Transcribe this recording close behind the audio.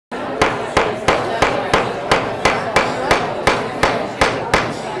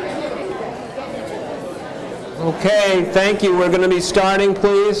Okay, thank you. We're going to be starting,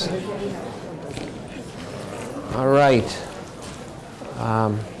 please. All right.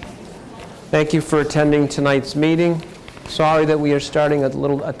 Thank you for attending tonight's meeting. Sorry that we are starting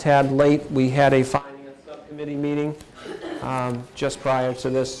a tad late. We had a finance subcommittee meeting just prior to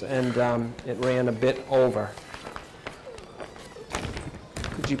this, and it ran a bit over.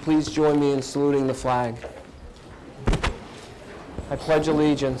 Could you please join me in saluting the flag? I pledge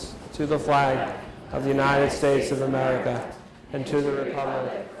allegiance to the flag of the United States of America and to the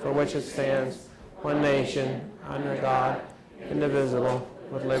republic for which it stands, one nation, under God, indivisible,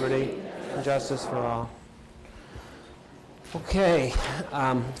 with liberty and justice for all. Okay,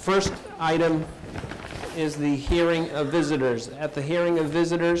 first item is the hearing of visitors. At the hearing of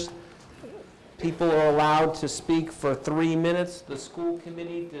visitors, people are allowed to speak for 3 minutes. The school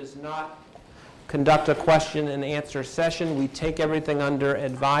committee does not conduct a question and answer session. We take everything under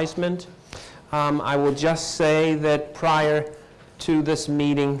advisement. I will just say that prior to this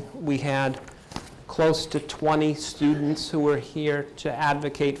meeting, we had close to 20 students who were here to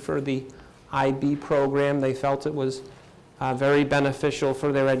advocate for the IB program. They felt it was very beneficial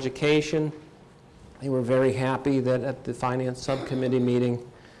for their education. They were very happy that at the finance subcommittee meeting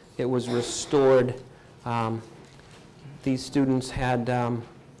it was restored. These students had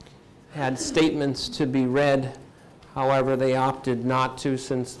statements to be read. However, they opted not to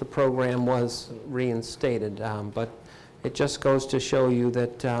since the program was reinstated. But it just goes to show you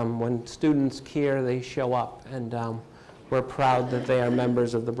that when students care, they show up, and we're proud that they are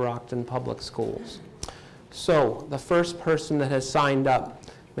members of the Brockton Public Schools. So, the first person that has signed up,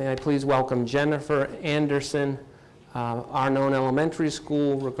 may I please welcome Jennifer Anderson, Arnone Elementary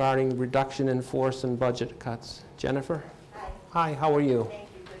School, regarding reduction in force and budget cuts. Jennifer? Hi. Hi, how are you? Thank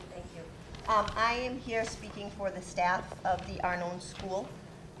you, good, thank you. I am here speaking for the staff of the Arnone School.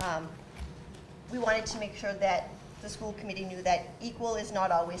 We wanted to make sure that the school committee knew that equal is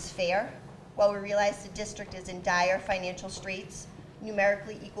not always fair. While we realize the district is in dire financial straits,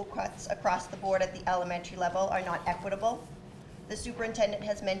 numerically equal cuts across the board at the elementary level are not equitable. The superintendent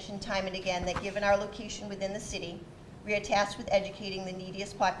has mentioned time and again that given our location within the city, we are tasked with educating the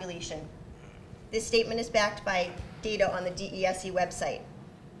neediest population. This statement is backed by data on the DESE website.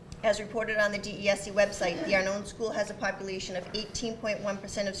 As reported on the DESE website, the Arnone School has a population of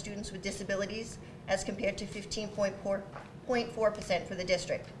 18.1% of students with disabilities as compared to 15.4% for the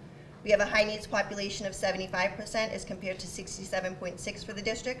district. We have a high needs population of 75% as compared to 67.6% for the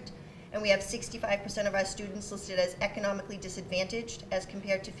district, and we have 65% of our students listed as economically disadvantaged as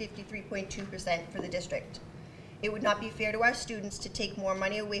compared to 53.2% for the district. It would not be fair to our students to take more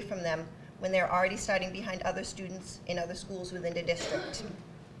money away from them when they're already starting behind other students in other schools within the district.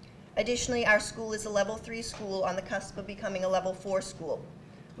 Additionally, our school is a level 3 school on the cusp of becoming a level 4 school.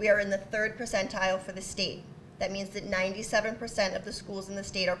 We are in the 3rd percentile for the state. That means that 97% of the schools in the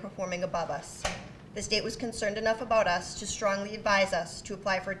state are performing above us. The state was concerned enough about us to strongly advise us to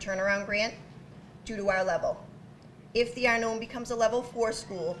apply for a turnaround grant due to our level. If the Arnone becomes a level 4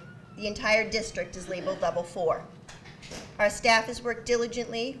 school, the entire district is labeled level 4. Our staff has worked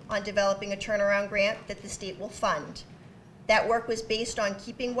diligently on developing a turnaround grant that the state will fund. That work was based on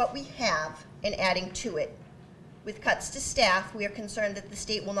keeping what we have and adding to it. With cuts to staff, we are concerned that the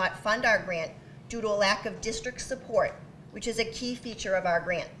state will not fund our grant due to a lack of district support, which is a key feature of our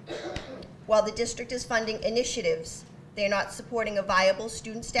grant. While the district is funding initiatives, they are not supporting a viable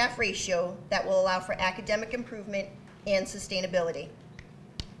student-staff ratio that will allow for academic improvement and sustainability.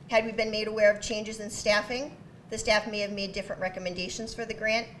 Had we been made aware of changes in staffing, the staff may have made different recommendations for the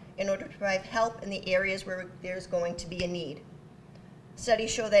grant in order to provide help in the areas where there's going to be a need.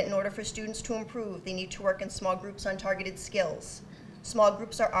 Studies show that in order for students to improve, they need to work in small groups on targeted skills. Small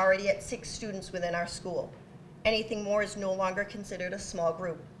groups are already at 6 students within our school. Anything more is no longer considered a small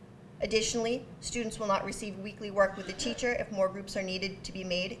group. Additionally, students will not receive weekly work with a teacher if more groups are needed to be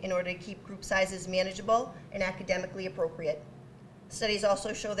made in order to keep group sizes manageable and academically appropriate. Studies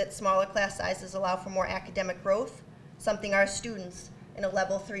also show that smaller class sizes allow for more academic growth, something our students in a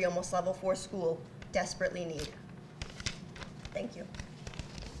level 3, almost level 4 school desperately need. Thank you.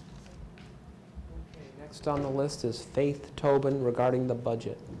 Okay, next on the list is Faith Tobin regarding the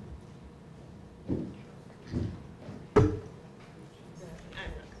budget. I'm not going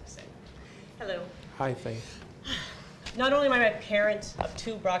to say. Hello. Hi, Faith. Not only am I a parent of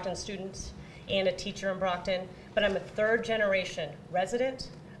 2 Brockton students and a teacher in Brockton, but I'm a 3rd generation resident,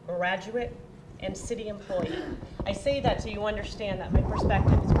 graduate, and city employee. I say that so you understand that my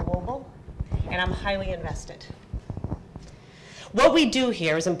perspective is global and I'm highly invested. What we do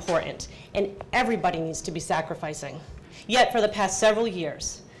here is important, and everybody needs to be sacrificing. Yet for the past several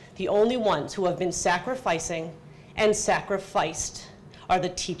years, the the only ones who have been sacrificing and sacrificed are the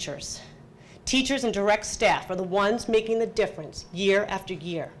teachers. Teachers and direct staff are the ones making the difference year after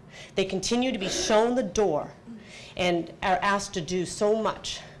year. They continue to be shown the door and are asked to do so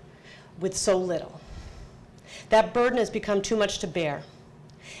much with so little. That burden has become too much to bear.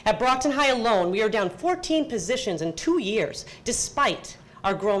 At Brockton High alone, we are down 14 positions in 2 years, despite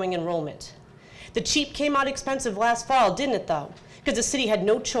our growing enrollment. The cheap came out expensive last fall, didn't it though? Because the city had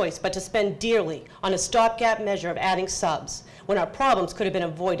no choice but to spend dearly on a stopgap measure of adding subs, when our problems could have been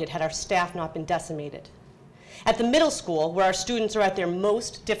avoided had our staff not been decimated. At the middle school, where our students are at their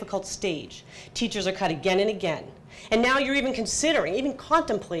most difficult stage, teachers are cut again and again. And now you're even considering, even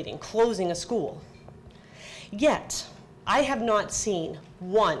contemplating closing a school. Yet, I have not seen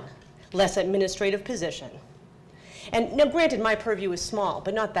one less administrative position. And now granted, my purview is small,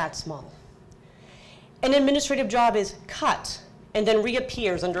 but not that small. An administrative job is cut and then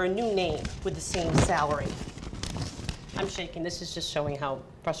reappears under a new name with the same salary. I'm shaking, this is just showing how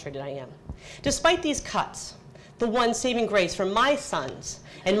frustrated I am. Despite these cuts, the one saving grace for my sons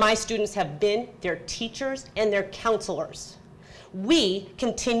and my students have been their teachers and their counselors. We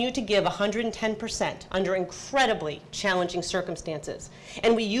continue to give 110% under incredibly challenging circumstances,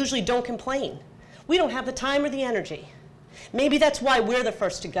 and we usually don't complain. We don't have the time or the energy. Maybe that's why we're the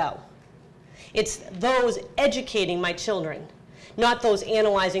first to go. It's those educating my children, not those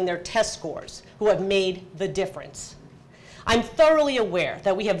analyzing their test scores, who have made the difference. I'm thoroughly aware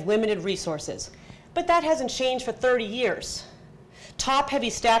that we have limited resources, but that hasn't changed for 30 years. Top-heavy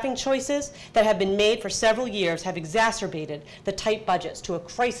staffing choices that have been made for several years have exacerbated the tight budgets to a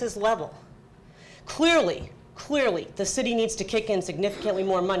crisis level. Clearly, the city needs to kick in significantly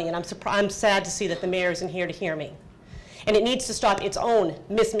more money, and I'm sad to see that the mayor isn't here to hear me. And it needs to stop its own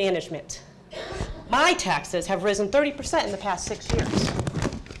mismanagement. My taxes have risen 30% in the past 6 years.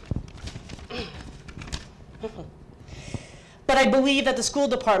 But I believe that the school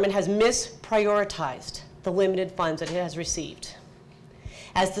department has misprioritized the limited funds that it has received.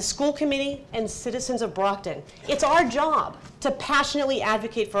 As the school committee and citizens of Brockton, it's our job to passionately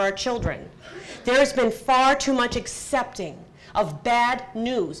advocate for our children. There has been far too much accepting of bad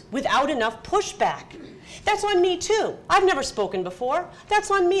news without enough pushback. That's on me too. I've never spoken before. That's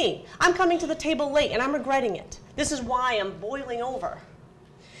on me. I'm coming to the table late and I'm regretting it. This is why I'm boiling over.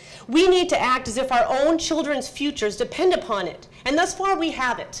 We need to act as if our own children's futures depend upon it, and thus far we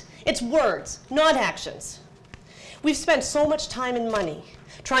haven't. It's words, not actions. We've spent so much time and money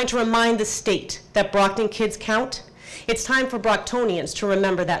trying to remind the state that Brockton kids count. It's time for Brocktonians to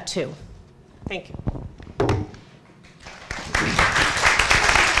remember that too. Thank you.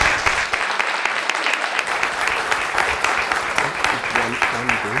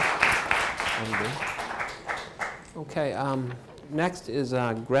 Okay, next is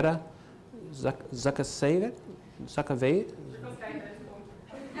Greta Zuckersavet.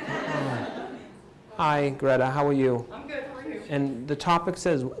 Hi, Greta, how are you? I'm good, how are you? And the topic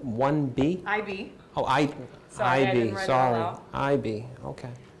says 1B? IB. Oh, Sorry, I didn't write it all out. IB, okay.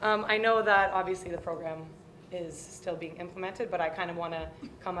 I know that obviously the program is still being implemented, but I kind of want to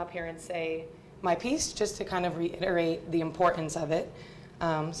come up here and say my piece just to kind of reiterate the importance of it.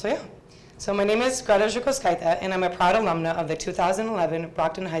 So my name is Greta Zuckersavet, and I'm a proud alumna of the 2011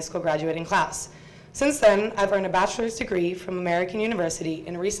 Brockton High School graduating class. Since then, I've earned a bachelor's degree from American University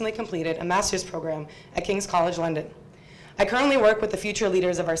and recently completed a master's program at King's College London. I currently work with the future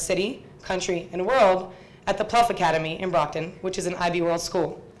leaders of our city, country, and world at the Pluff Academy in Brockton, which is an IB World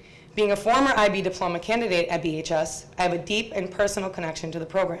School. Being a former IB diploma candidate at BHS, I have a deep and personal connection to the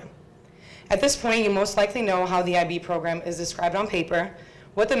program. At this point, you most likely know how the IB program is described on paper,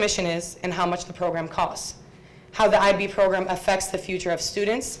 what the mission is, and how much the program costs. How the IB program affects the future of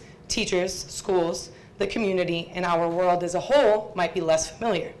students, teachers, schools, the community, and our world as a whole might be less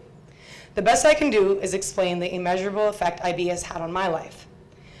familiar. The best I can do is explain the immeasurable effect IB has had on my life.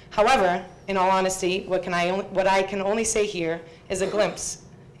 However, in all honesty, what I can only say here is a glimpse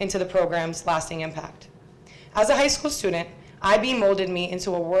into the program's lasting impact. As a high school student, IB molded me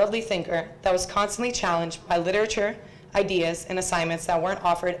into a worldly thinker that was constantly challenged by literature, ideas, and assignments that weren't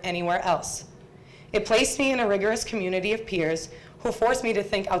offered anywhere else. It placed me in a rigorous community of peers who forced me to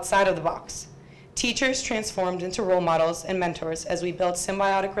think outside of the box. Teachers transformed into role models and mentors as we built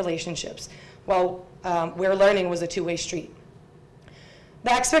symbiotic relationships, while where learning was a two-way street.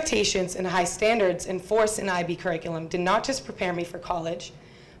 The expectations and high standards enforced in IB curriculum did not just prepare me for college,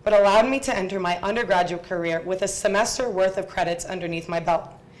 but allowed me to enter my undergraduate career with a semester worth of credits underneath my belt.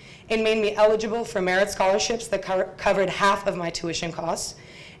 It made me eligible for merit scholarships that covered half of my tuition costs,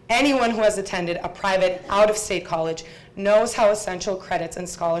 Anyone who has attended a private, out-of-state college knows how essential credits and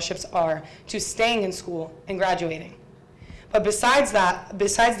scholarships are to staying in school and graduating. But besides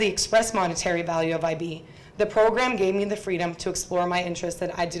the express monetary value of IB, the program gave me the freedom to explore my interests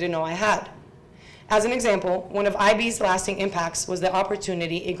that I didn't know I had. As an example, one of IB's lasting impacts was the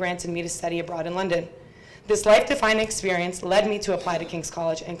opportunity it granted me to study abroad in London. This life-defining experience led me to apply to King's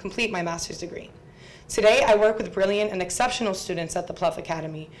College and complete my master's degree. Today, I work with brilliant and exceptional students at the Plouffe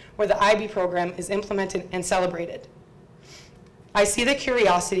Academy, where the IB program is implemented and celebrated. I see the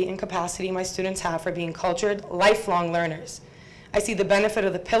curiosity and capacity my students have for being cultured, lifelong learners. I see the benefit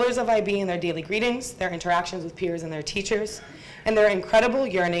of the pillars of IB in their daily greetings, their interactions with peers and their teachers, and their incredible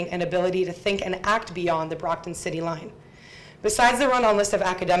yearning and ability to think and act beyond the Brockton city line. Besides the run-on list of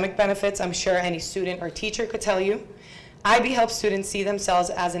academic benefits I'm sure any student or teacher could tell you, IB helps students see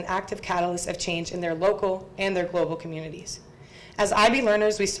themselves as an active catalyst of change in their local and their global communities. As IB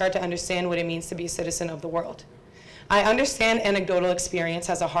learners, we start to understand what it means to be a citizen of the world. I understand anecdotal experience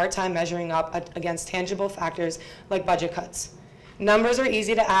has a hard time measuring up against tangible factors like budget cuts. Numbers are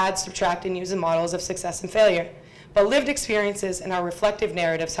easy to add, subtract, and use as models of success and failure. But lived experiences and our reflective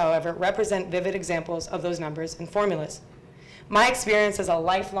narratives, however, represent vivid examples of those numbers and formulas. My experience as a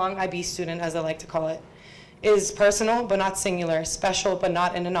lifelong IB student, as I like to call it, is personal but not singular, special but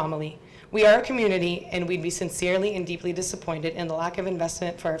not an anomaly. We are a community, and we'd be sincerely and deeply disappointed in the lack of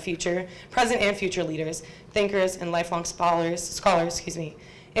investment for our future, present and future leaders, thinkers, and lifelong scholars,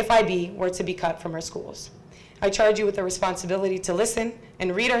 if IB were to be cut from our schools. I charge you with the responsibility to listen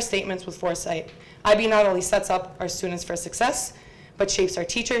and read our statements with foresight. IB not only sets up our students for success, but shapes our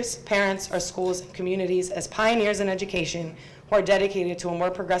teachers, parents, our schools, and communities as pioneers in education who are dedicated to a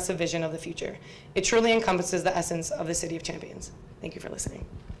more progressive vision of the future. It truly encompasses the essence of the City of Champions. Thank you for listening.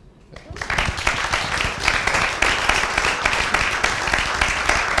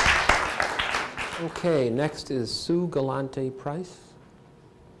 Okay, next is Sue Galante-Price.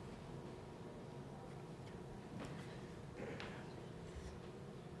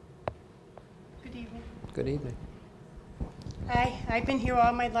 Good evening. Good evening. Hi, I've been here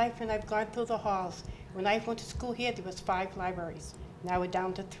all my life and I've gone through the halls. When I went to school here, there was 5 libraries. Now we're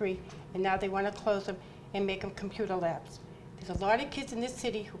down to 3, and now they want to close them and make them computer labs. There's a lot of kids in this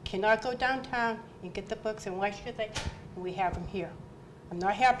city who cannot go downtown and get the books, and why should they? And we have them here. I'm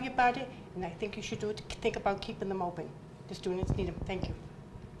not happy about it, and I think you should think about keeping them open. The students need them. Thank you.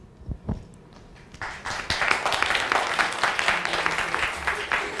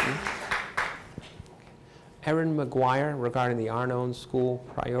 Erin McGuire regarding the Arnone School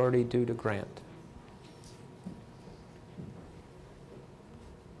priority due to grant.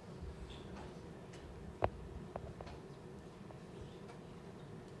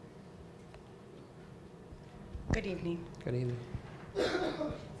 Good evening. Good evening.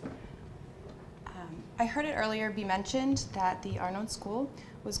 I heard it earlier be mentioned that the Arnone School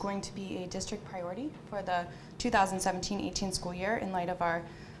was going to be a district priority for the 2017-18 school year in light of our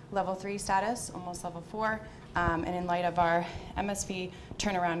level 3 status, almost level 4, and in light of our MSV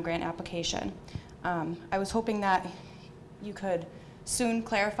turnaround grant application. I was hoping that you could soon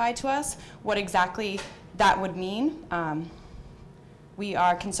clarify to us what exactly that would mean. We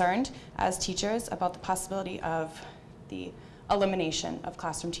are concerned as teachers about the possibility of the elimination of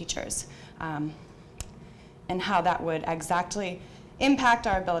classroom teachers and how that would exactly impact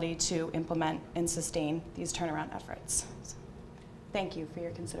our ability to implement and sustain these turnaround efforts. So, thank you for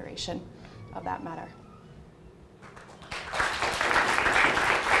your consideration of that matter.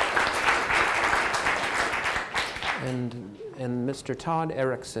 And Mr. Todd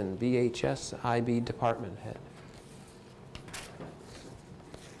Erickson, VHS IB Department Head.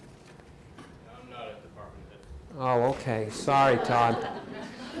 Oh, okay. Sorry, Todd.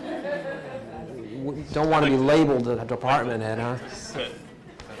 Don't want to be labeled a department head, huh?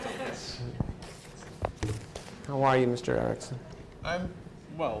 How are you, Mr. Erickson? I'm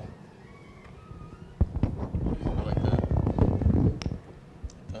well.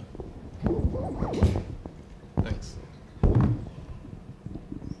 Thanks.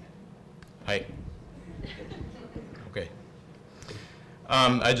 Hi. Okay.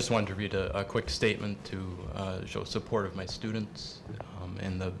 I just wanted to read a quick statement to show support of my students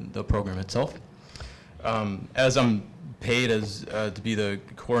and the program itself. As I'm paid as to be the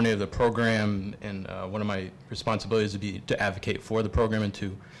coordinator of the program, and one of my responsibilities would be to advocate for the program and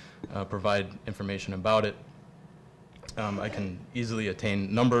to provide information about it. I can easily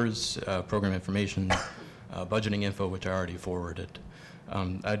attain numbers, program information, budgeting info, which I already forwarded.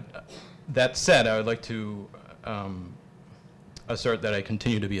 That said, I would like to assert that I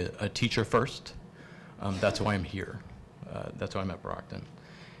continue to be a teacher first. That's why I'm here. That's why I'm at Brockton.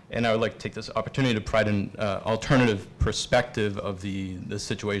 And I would like to take this opportunity to provide an alternative perspective of the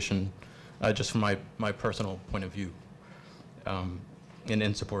situation just from my personal point of view and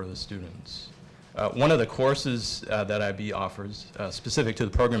in support of the students. One of the courses that IB offers specific to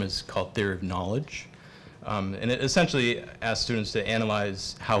the program is called Theory of Knowledge. And it essentially asks students to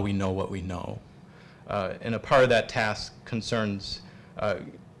analyze how we know what we know. And a part of that task concerns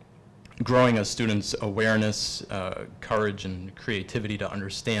growing a student's awareness, courage, and creativity to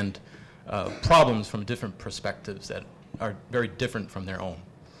understand problems from different perspectives that are very different from their own.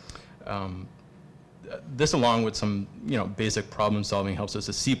 This, along with some basic problem solving, helps us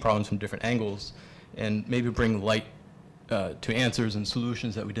to see problems from different angles and maybe bring light to answers and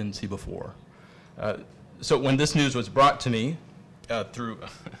solutions that we didn't see before. So when this news was brought to me through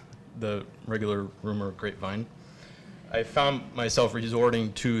the regular rumor grapevine, I found myself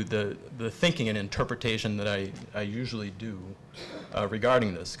resorting to the thinking and interpretation that I usually do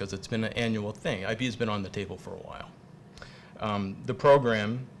regarding this, because it's been an annual thing. IB has been on the table for a while. The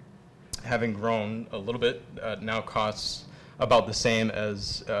program, having grown a little bit, now costs about the same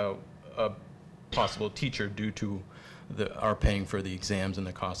as a possible teacher due to our paying for the exams and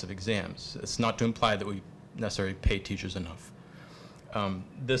the cost of exams. It's not to imply that we necessarily pay teachers enough.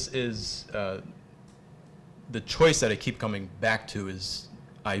 This is the choice that I keep coming back to is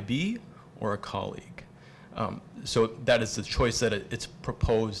IB or a colleague. So that is the choice that it's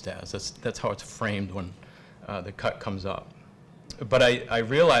proposed as. That's how it's framed when the cut comes up. But I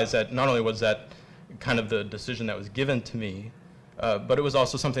realized that not only was that kind of the decision that was given to me, but it was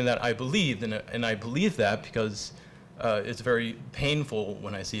also something that I believed, and I believe that because it's very painful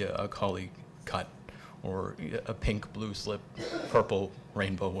when I see a colleague cut, or a pink, blue slip, purple,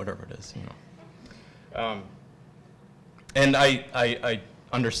 rainbow, whatever it is, And I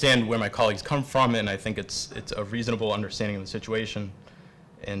understand where my colleagues come from, and I think it's a reasonable understanding of the situation,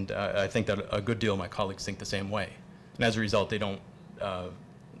 and I think that a good deal of my colleagues think the same way. And as a result, they don't,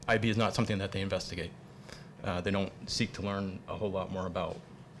 IB is not something that they investigate. They don't seek to learn a whole lot more about.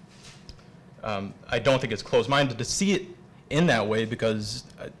 I don't think it's closed-minded to see it in that way because,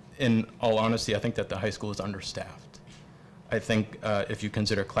 in all honesty, I think that the high school is understaffed. I think if you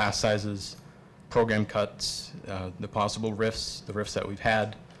consider class sizes, program cuts, the possible rifts, the rifts that we've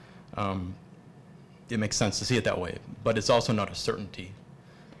had, it makes sense to see it that way. But it's also not a certainty.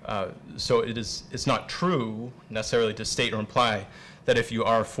 So it's not true necessarily to state or imply that if you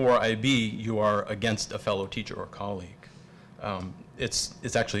are for IB, you are against a fellow teacher or colleague.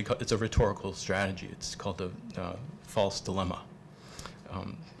 It's actually a rhetorical strategy. It's called the false dilemma.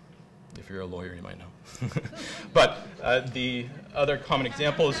 If you're a lawyer, you might know. But the other common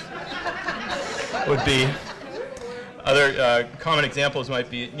examples would be, might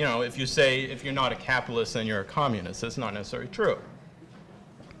be, if you say, if you're not a capitalist, then you're a communist. That's not necessarily true.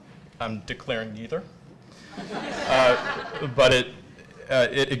 I'm declaring neither. But it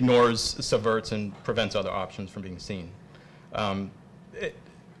ignores, subverts, and prevents other options from being seen.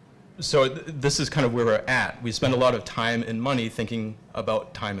 So this is kind of where we're at. We spend a lot of time and money thinking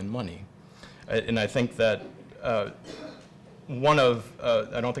about time and money. And I think that one of,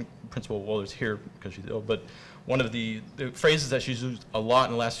 I don't think Principal Waller's here because she's ill, but one of the phrases that she's used a lot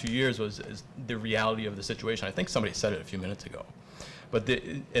in the last few years is the reality of the situation. I think somebody said it a few minutes ago. But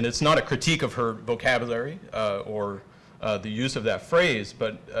and it's not a critique of her vocabulary or the use of that phrase,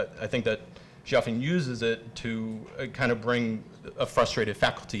 but I think that she often uses it to kind of bring a frustrated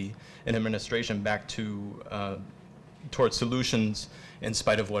faculty and administration back to towards solutions in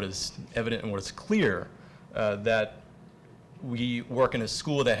spite of what is evident and what is clear, that we work in a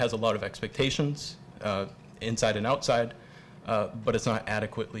school that has a lot of expectations, inside and outside, but it's not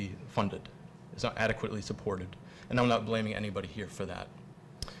adequately funded. It's not adequately supported. And I'm not blaming anybody here for that.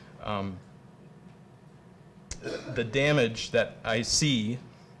 The damage that I see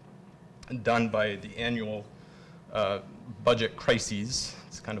done by the annual budget crises,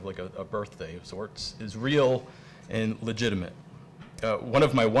 it's kind of like a birthday of sorts, is real and legitimate. One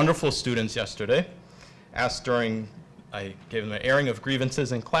of my wonderful students yesterday asked I gave them an airing of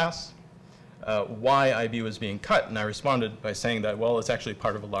grievances in class, why IB was being cut, and I responded by saying that, well, it's actually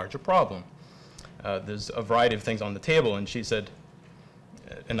part of a larger problem. There's a variety of things on the table, and she said,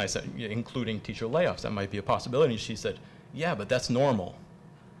 and I said, including teacher layoffs, that might be a possibility. And she said, yeah, but that's normal.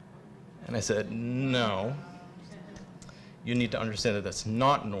 And I said, no, you need to understand that that's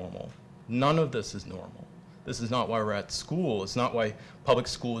not normal. None of this is normal. This is not why we're at school. It's not why public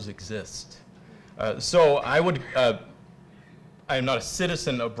schools exist. So I'm not a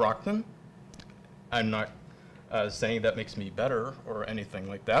citizen of Brockton. I'm not saying that makes me better or anything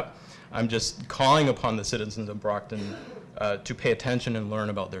like that. I'm just calling upon the citizens of Brockton to pay attention and learn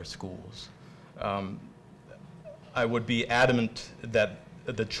about their schools. I would be adamant that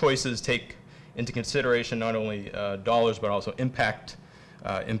the choices take into consideration not only dollars but also impact.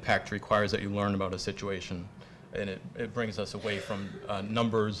 Impact requires that you learn about a situation, and it brings us away from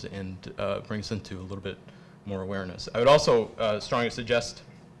numbers and brings into a little bit more awareness. I would also strongly suggest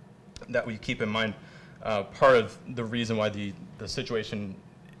that we keep in mind part of the reason why the situation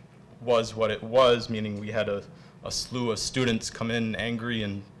was what it was, meaning we had a slew of students come in angry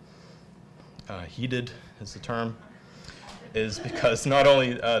and heated is the term, is because not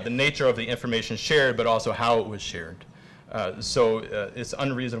only the nature of the information shared, but also how it was shared. So it's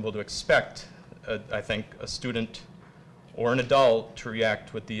unreasonable to expect, I think, a student or an adult to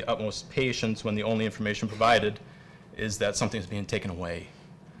react with the utmost patience when the only information provided is that something's being taken away.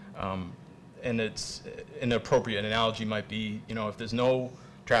 And it's an appropriate analogy might be, you know, if there's no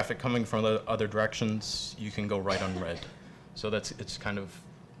traffic coming from the other directions, you can go right unread. So it's kind of,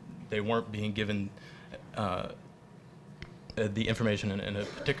 they weren't being given the information in a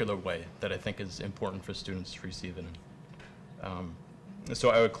particular way that I think is important for students to receive it in. So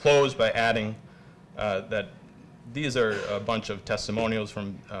I would close by adding that these are a bunch of testimonials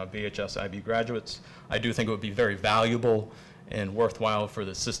from BHS IB graduates. I do think it would be very valuable and worthwhile for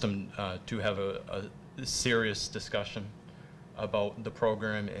the system to have a serious discussion about the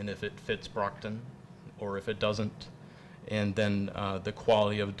program and if it fits Brockton or if it doesn't. And then the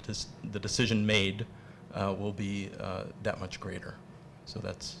quality of the decision made will be that much greater. So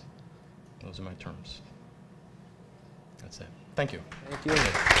those are my terms. That's it. Thank you. Thank you.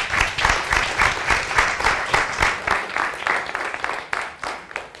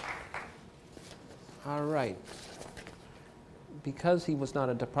 All right. Because he was not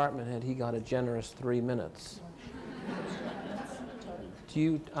a department head, he got a generous 3 minutes.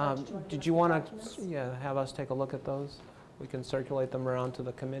 Did you want to have us take a look at those? We can circulate them around to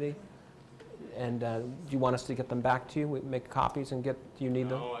the committee. And do you want us to get them back to you? We make copies and do you need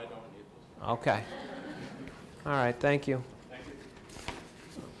them? No, I don't need those. Okay. All right, thank you. Thank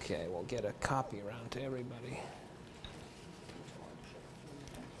you. Okay, we'll get a copy around to everybody.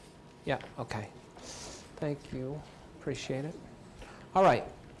 Yeah, okay. Thank you. Appreciate it. All right.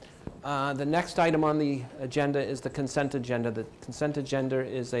 The next item on the agenda is the consent agenda. The consent agenda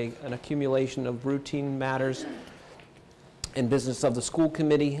is an accumulation of routine matters and business of the school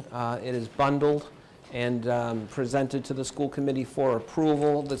committee. It is bundled and presented to the school committee for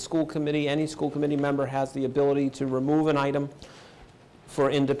approval. The school committee, any school committee member has the ability to remove an item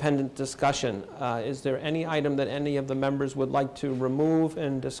for independent discussion. Is there any item that any of the members would like to remove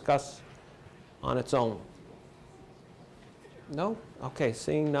and discuss on its own? No? Okay,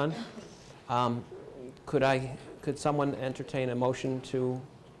 seeing none. Could someone entertain a motion to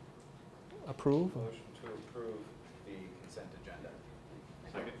approve? Motion to approve the consent agenda.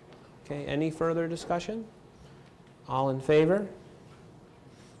 Second. Okay, any further discussion? All in favor?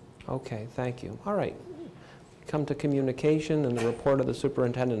 Okay, thank you. All right. Come to communication and the report of the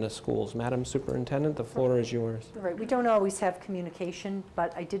superintendent of schools. Madam Superintendent, the floor is yours. All right, we don't always have communication,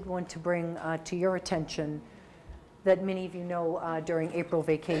 but I did want to bring to your attention that many of you know during April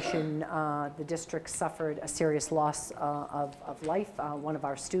vacation, the district suffered a serious loss of life. One of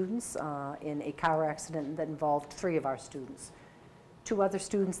our students in a car accident that involved 3 of our students. 2 other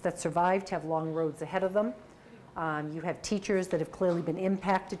students that survived have long roads ahead of them. You have teachers that have clearly been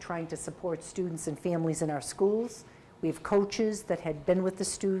impacted trying to support students and families in our schools. We have coaches that had been with the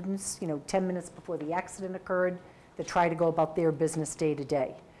students, 10 minutes before the accident occurred, that try to go about their business day to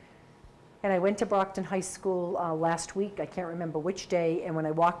day. And I went to Brockton High School last week, I can't remember which day, and when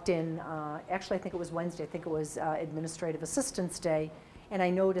I walked in, actually I think it was Wednesday, I think it was Administrative Assistance Day, and I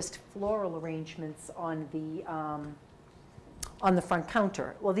noticed floral arrangements on the front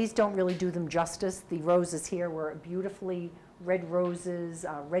counter. Well, these don't really do them justice. The roses here were beautifully red roses,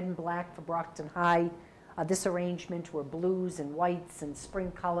 red and black for Brockton High. This arrangement were blues and whites and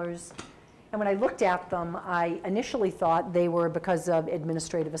spring colors. And when I looked at them, I initially thought they were because of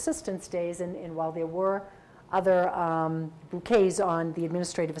Administrative Assistance Days, and while there were other bouquets on the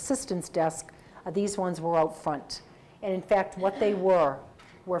Administrative Assistance desk, these ones were out front. And in fact, what they were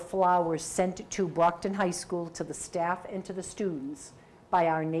flowers sent to Brockton High School, to the staff and to the students by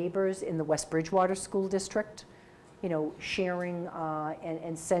our neighbors in the West Bridgewater School District, sharing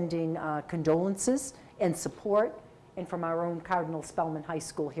and sending condolences and support, and from our own Cardinal Spellman High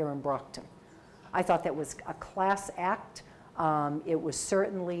School here in Brockton. I thought that was a class act. It was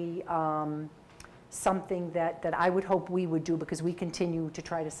certainly something that I would hope we would do, because we continue to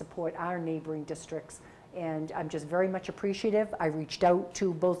try to support our neighboring districts. And I'm just very much appreciative. I reached out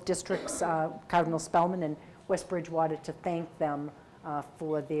to both districts, Cardinal Spellman and West Bridgewater to thank them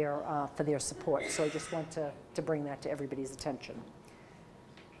for their support. So I just want to bring that to everybody's attention.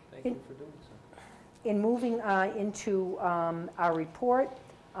 Thank you for doing so. In moving into our report,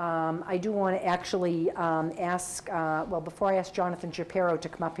 I do want to actually ask, well, before I ask Jonathan Shapiro to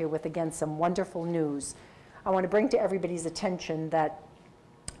come up here with, again, some wonderful news, I want to bring to everybody's attention that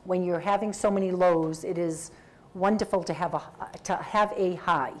when you're having so many lows, it is wonderful to have a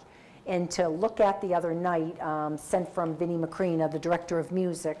high. And to look at the other night, sent from Vinnie Macrina, the director of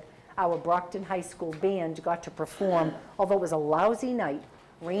music, our Brockton High School band got to perform, although it was a lousy night,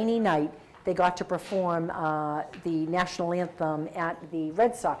 rainy night, they got to perform the national anthem at the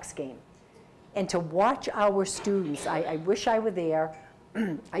Red Sox game. And to watch our students, I wish I were there.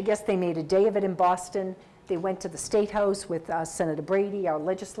 I guess they made a day of it in Boston. They went to the State House with Senator Brady, our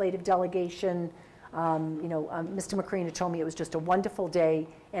legislative delegation. Mr. Macrina told me it was just a wonderful day,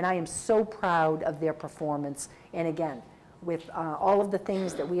 and I am so proud of their performance. And again, with all of the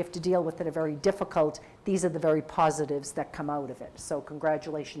things that we have to deal with that are very difficult, these are the very positives that come out of it. So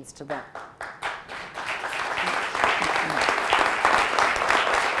congratulations to them.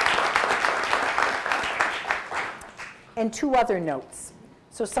 And two other notes.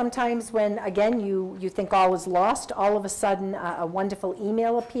 So sometimes when, again, you think all is lost, all of a sudden a wonderful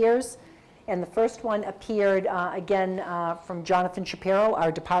email appears. And the first one appeared, again, from Jonathan Shapiro,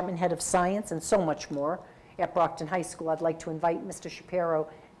 our department head of science, and so much more at Brockton High School. I'd like to invite Mr. Shapiro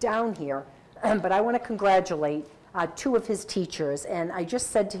down here. But I want to congratulate two of his teachers. And I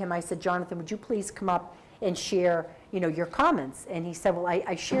just said to him, I said, Jonathan, would you please come up and share, your comments? And he said, well,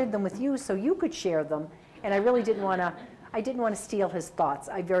 I shared them with you so you could share them. And I really didn't want to steal his thoughts.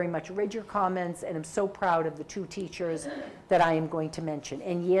 I very much read your comments, and I'm so proud of the two teachers that I am going to mention.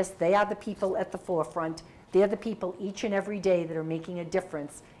 And yes, they are the people at the forefront. They're the people each and every day that are making a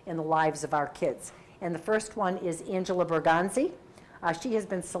difference in the lives of our kids. And the first one is Angela Berganzi. She has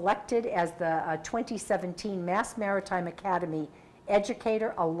been selected as the 2017 Mass Maritime Academy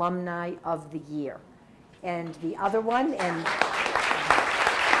Educator Alumni of the Year. And the other one, and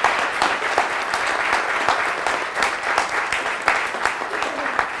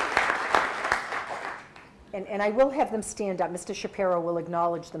I will have them stand up. Mr. Shapiro will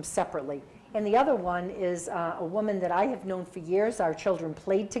acknowledge them separately. And the other one is a woman that I have known for years. Our children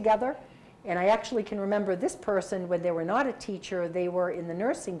played together. And I actually can remember this person when they were not a teacher, they were in the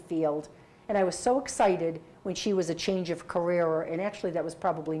nursing field. And I was so excited when she was a change of career, and actually that was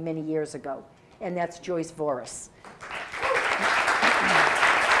probably many years ago. And that's Joyce Voris.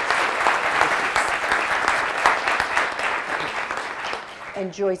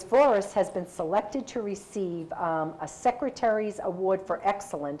 And Joyce Voris has been selected to receive a Secretary's Award for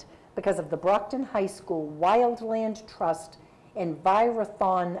Excellence because of the Brockton High School Wildland Trust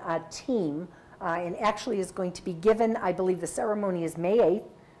Envirothon team, and actually is going to be given, I believe the ceremony is May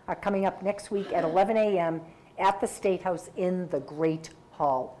 8th, coming up next week at 11 a.m. at the State House in the Great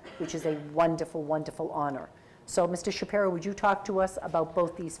Hall, which is a wonderful, wonderful honor. So, Mr. Shapiro, would you talk to us about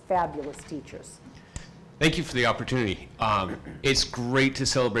both these fabulous teachers? Thank you for the opportunity. It's great to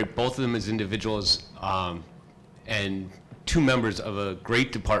celebrate both of them as individuals and two members of a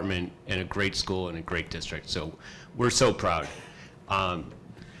great department and a great school and a great district. So we're so proud. But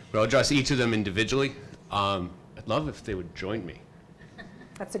I'll address each of them individually. I'd love if they would join me.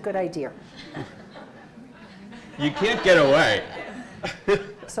 That's a good idea. You can't get away.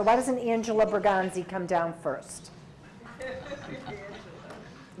 So why doesn't Angela Berganzi come down first?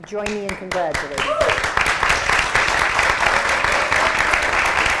 Join me in congratulating.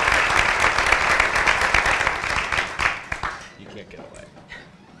 You can't get away.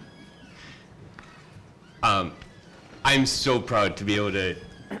 I'm so proud to be able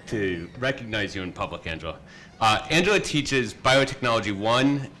to recognize you in public, Angela. Angela teaches Biotechnology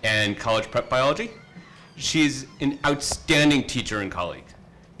 1 and college prep biology. She's an outstanding teacher and colleague.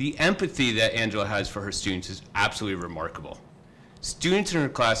 The empathy that Angela has for her students is absolutely remarkable. Students in her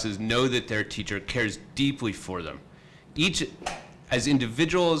classes know that their teacher cares deeply for them, each as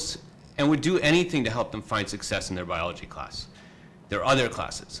individuals, and would do anything to help them find success in their biology class, their other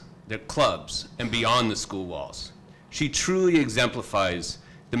classes, their clubs, and beyond the school walls. She truly exemplifies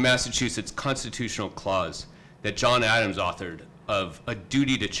the Massachusetts constitutional clause that John Adams authored of a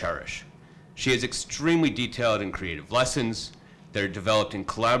duty to cherish. She has extremely detailed and creative lessons that are developed in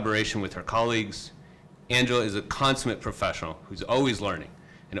collaboration with her colleagues. Angela is a consummate professional who's always learning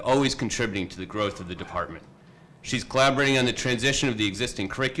and always contributing to the growth of the department. She's collaborating on the transition of the existing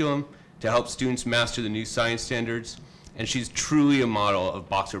curriculum to help students master the new science standards, and she's truly a model of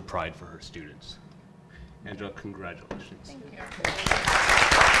boxer pride for her students. Angela, congratulations. Thank you.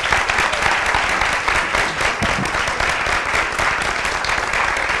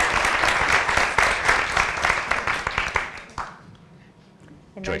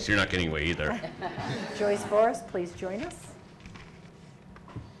 And Joyce, you're not getting away either. Joyce Forrest, please join us.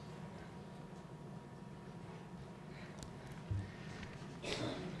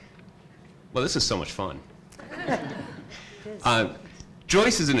 Well, this is so much fun.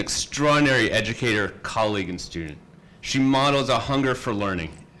 Joyce is an extraordinary educator, colleague, and student. She models a hunger for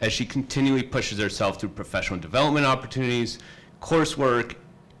learning as she continually pushes herself through professional development opportunities, coursework,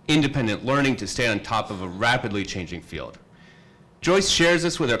 independent learning to stay on top of a rapidly changing field. Joyce shares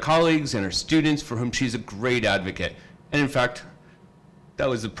this with her colleagues and her students, for whom she's a great advocate. And in fact, that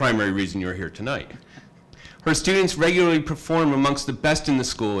was the primary reason you're here tonight. Her students regularly perform amongst the best in the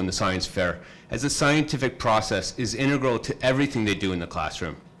school in the science fair, as the scientific process is integral to everything they do in the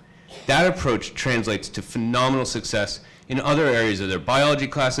classroom. That approach translates to phenomenal success in other areas of their biology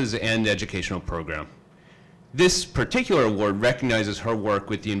classes and educational program. This particular award recognizes her work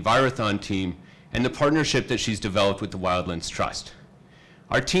with the Envirothon team and the partnership that she's developed with the Wildlands Trust.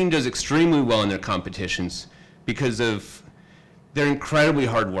 Our team does extremely well in their competitions because of their incredibly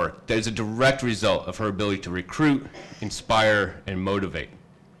hard work that is a direct result of her ability to recruit, inspire, and motivate.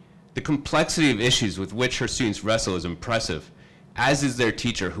 The complexity of issues with which her students wrestle is impressive, as is their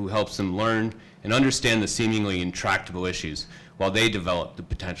teacher, who helps them learn and understand the seemingly intractable issues while they develop the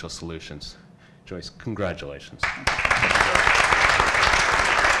potential solutions. Joyce, congratulations.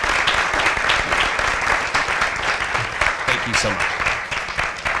 Thank you so much.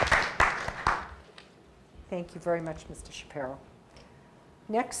 Thank you very much, Mr. Shapiro.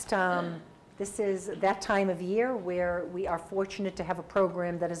 Next, this is that time of year where we are fortunate to have a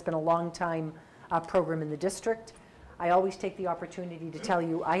program that has been a long-time program in the district. I always take the opportunity to tell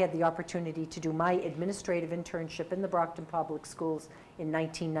you I had the opportunity to do my administrative internship in the Brockton Public Schools in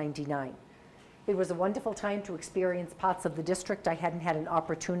 1999. It was a wonderful time to experience parts of the district I hadn't had an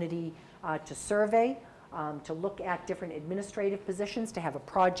opportunity to survey, to look at different administrative positions, to have a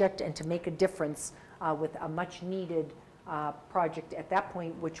project, and to make a difference with a much-needed project at that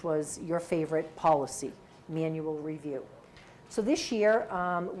point, which was your favorite policy, manual review. So this year,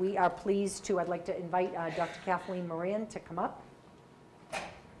 we are pleased to, I'd like to invite Dr. Kathleen Moran to come up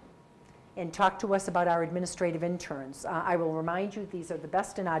and talk to us about our administrative interns. I will remind you, these are the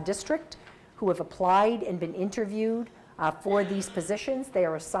best in our district who have applied and been interviewed for these positions. They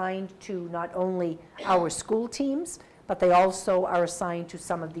are assigned to not only our school teams, but they also are assigned to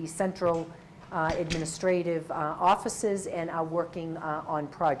some of the central administrative offices and are working on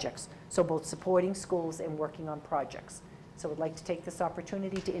projects. So both supporting schools and working on projects. So I'd like to take this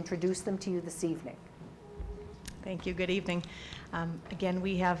opportunity to introduce them to you this evening. Thank you. Good evening. Again,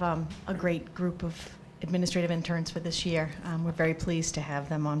 we have a great group of administrative interns for this year. We're very pleased to have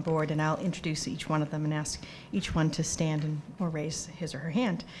them on board, and I'll introduce each one of them and ask each one to stand or raise his or her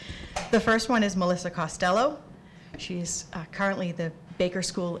hand. The first one is Melissa Costello. She's currently the Baker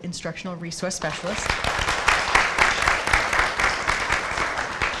School Instructional Resource Specialist.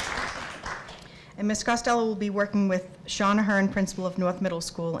 And Ms. Costello will be working with Shauna Hearn, Principal of North Middle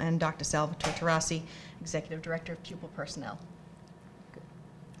School, and Dr. Salvatore Terrassi, Executive Director of Pupil Personnel. Good.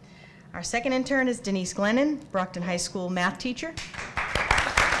 Our second intern is Denise Glennon, Brockton High School math teacher.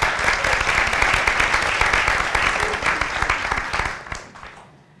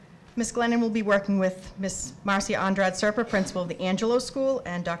 Ms. Glennon will be working with Ms. Marcia Andrade Serpa, Principal of the Angelo School,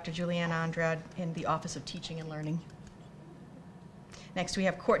 and Dr. Juliana Andrade in the Office of Teaching and Learning. Next, we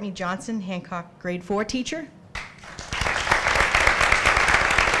have Courtney Johnson, Hancock Grade 4 teacher.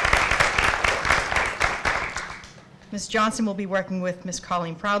 Ms. Johnson will be working with Ms.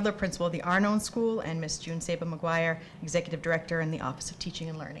 Colleen Proudler, Principal of the Arnone School, and Ms. June Saba McGuire, Executive Director in the Office of Teaching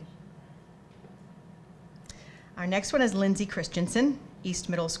and Learning. Our next one is Lindsay Christensen, East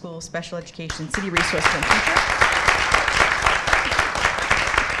Middle School Special Education City Resource Room teacher.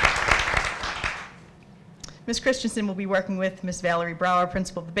 Ms. Christensen will be working with Ms. Valerie Brower,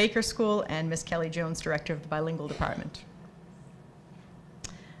 Principal of the Baker School, and Ms. Kelly Jones, Director of the Bilingual Department.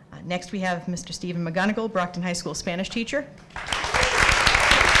 Next, we have Mr. Stephen McGonigal, Brockton High School Spanish teacher.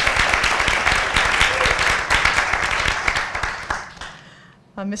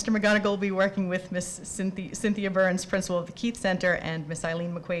 Mr. McGonigal will be working with Ms. Cynthia Burns, Principal of the Keith Center, and Ms.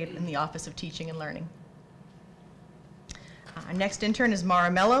 Eileen McQuaid in the Office of Teaching and Learning. Our next intern is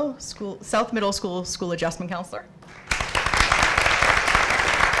Mara Mello, South Middle School School Adjustment Counselor.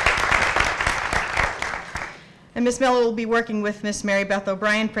 And Ms. Mello will be working with Ms. Mary Beth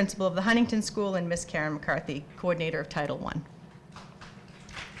O'Brien, Principal of the Huntington School, and Ms. Karen McCarthy, Coordinator of Title I.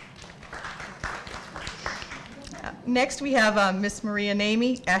 Next, we have Ms. Maria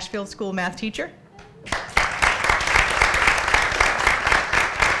Namey, Ashfield School math teacher.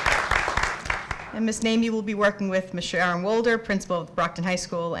 And Ms. Namey will be working with Ms. Sharon Wolder, principal of Brockton High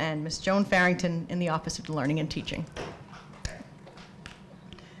School, and Ms. Joan Farrington in the Office of Learning and Teaching.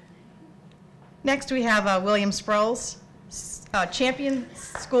 Next, we have William Sproles, Champion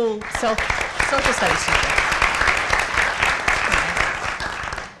School Social Studies teacher.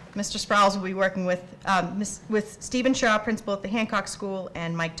 Mr. Sproles will be working with Stephen Shaw, principal at the Hancock School,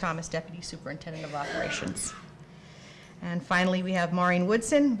 and Mike Thomas, deputy superintendent of operations. And finally, we have Maureen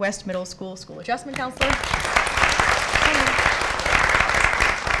Woodson, West Middle School School Adjustment Counselor.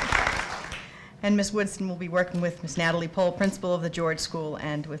 And Ms. Woodson will be working with Ms. Natalie Pohl, principal of the George School,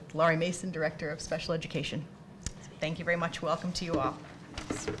 and with Laurie Mason, director of special education. So thank you very much. Welcome to you all.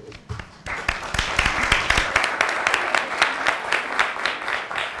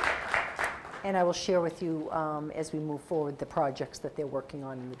 And I will share with you, as we move forward, the projects that they're working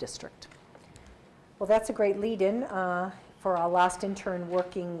on in the district. Well, that's a great lead-in for our last intern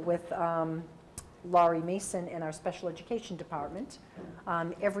working with Laurie Mason in our special education department.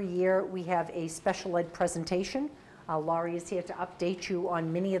 Every year we have a special ed presentation. Laurie is here to update you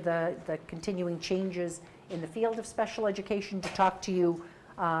on many of the continuing changes in the field of special education, to talk to you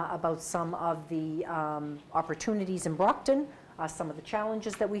about some of the opportunities in Brockton, some of the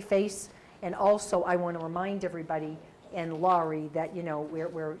challenges that we face, and also I want to remind everybody and Laurie that, you know,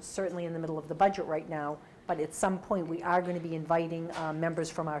 we're certainly in the middle of the budget right now, but at some point we are going to be inviting members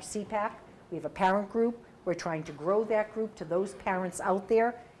from our CPAC. We have a parent group. We're trying to grow that group to those parents out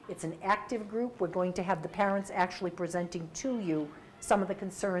there. It's an active group. We're going to have the parents actually presenting to you some of the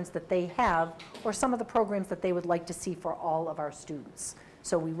concerns that they have, or some of the programs that they would like to see for all of our students.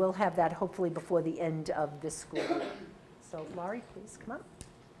 So we will have that hopefully before the end of this school year. So Laurie, please come up.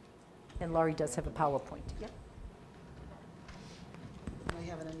 And Laurie does have a PowerPoint. Yep. I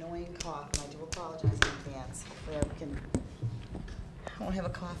have an annoying cough, and I do apologize in advance. Hopefully I won't have a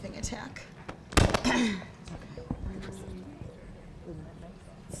coughing attack. Okay.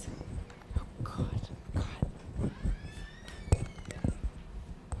 Let's see. Oh, God.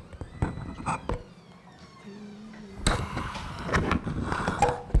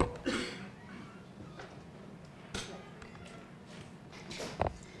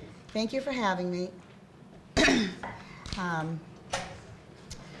 Thank you for having me.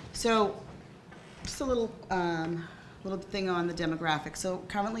 So, just a little thing on the demographics. So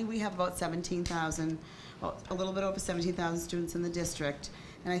currently we have about 17,000, well, a little bit over 17,000 students in the district.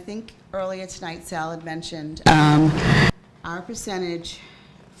 And I think earlier tonight Sal had mentioned our percentage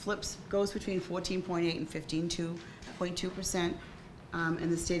goes between 14.8 and 15.2%,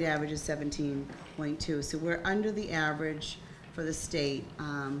 and the state average is 17.2. So we're under the average for the state.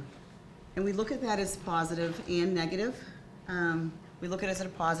 And we look at that as positive and negative. We look at it as a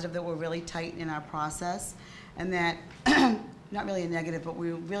positive that we're really tight in our process, and that, not really a negative, but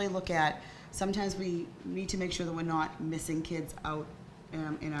we really look at, sometimes we need to make sure that we're not missing kids out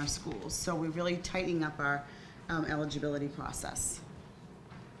in our schools. So we're really tightening up our eligibility process.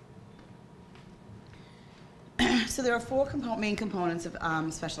 So there are four main components of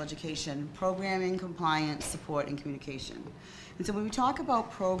special education: programming, compliance, support, and communication. And so when we talk about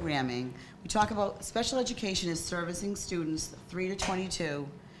programming, we talk about special education is servicing students 3 to 22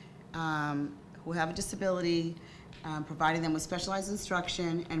 who have a disability, providing them with specialized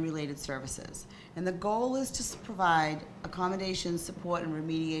instruction and related services. And the goal is to provide accommodation, support, and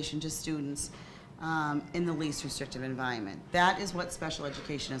remediation to students in the least restrictive environment. That is what special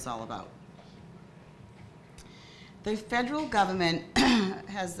education is all about. The federal government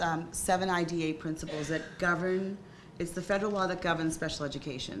has 7 IDA principles that govern. It's the federal law that governs special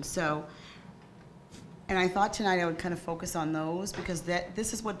education. So, and I thought tonight I would kind of focus on those, because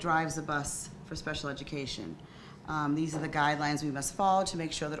this is what drives the bus for special education. These are the guidelines we must follow to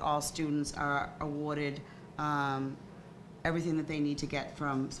make sure that all students are awarded everything that they need to get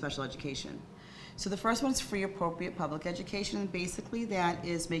from special education. So the first one is free, appropriate public education, and basically that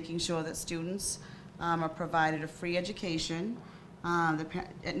is making sure that students are provided a free education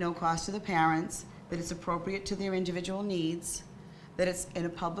at no cost to the parents, that it's appropriate to their individual needs, that it's in a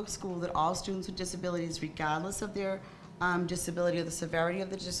public school, that all students with disabilities, regardless of their disability or the severity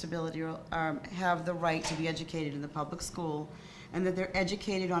of the disability, have the right to be educated in the public school, and that they're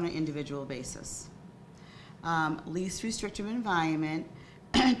educated on an individual basis. Least restrictive environment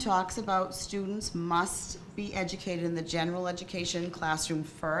talks about students must be educated in the general education classroom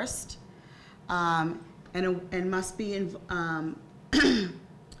first, and must be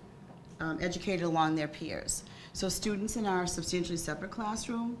educated along their peers. So students in our substantially separate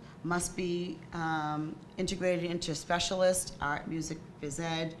classroom must be integrated into specialist, art, music, phys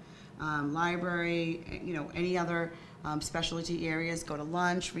ed, library, any other specialty areas, go to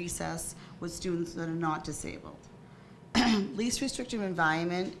lunch, recess with students that are not disabled. Least restrictive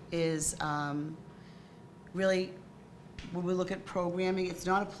environment is really, when we look at programming, it's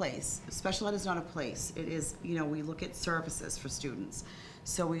not a place. Special ed is not a place. It is, you know, we look at services for students.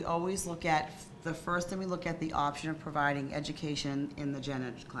 So we always look at, the first thing we look at the option of providing education in the gen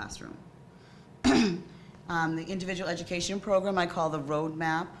ed classroom. The individual education program I call the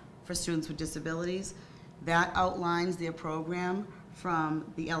roadmap for students with disabilities. That outlines their program from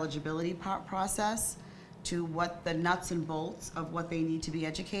the eligibility process to what the nuts and bolts of what they need to be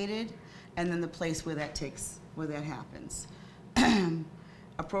educated, and then the place where that happens.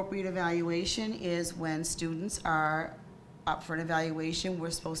 Appropriate evaluation is when students are up for an evaluation. We're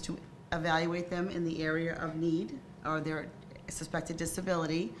supposed to evaluate them in the area of need or their suspected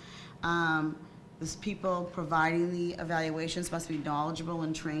disability. Those people providing the evaluations must be knowledgeable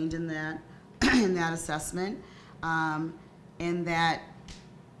and trained in that in that assessment, and that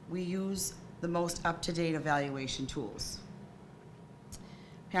we use the most up-to-date evaluation tools.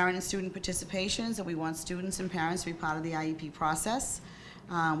 Parent and student participation, so we want students and parents to be part of the IEP process.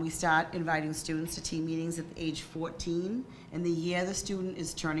 We start inviting students to team meetings at age 14. In the year the student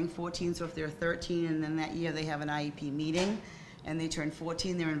is turning 14, so if they're 13 and then that year they have an IEP meeting and they turn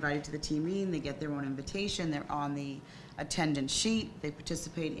 14, they're invited to the team meeting, they get their own invitation, they're on the attendance sheet, they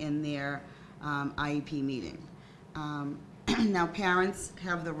participate in their IEP meeting. Now, parents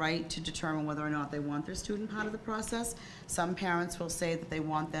have the right to determine whether or not they want their student part of the process. Some parents will say that they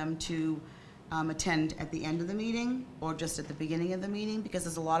want them to attend at the end of the meeting or just at the beginning of the meeting, because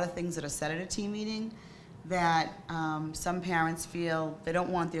there's a lot of things that are said at a team meeting that some parents feel they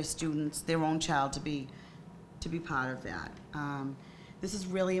don't want their students, their own child, to be part of that. This is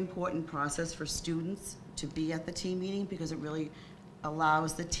really important process for students to be at the team meeting, because it really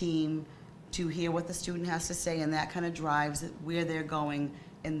allows the team to hear what the student has to say, and that kind of drives where they're going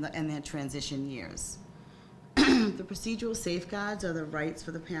in their transition years. The procedural safeguards are the rights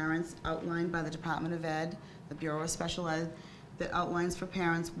for the parents outlined by the Department of Ed, the Bureau of Special Ed, that outlines for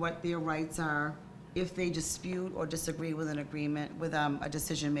parents what their rights are if they dispute or disagree with an agreement, with a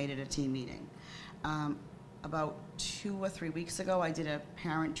decision made at a team meeting. About 2 or 3 weeks ago, I did a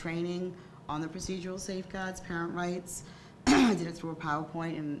parent training on the procedural safeguards, parent rights. I did it through a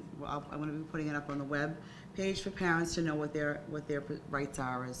PowerPoint, and I'm going to be putting it up on the web page for parents to know what their rights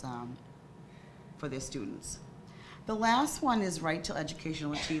are as for their students. The last one is right to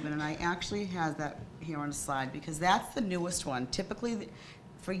educational achievement, and I actually have that here on a slide because that's the newest one. Typically,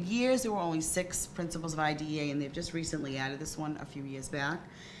 for years there were only 6 principles of IDEA, and they've just recently added this one a few years back.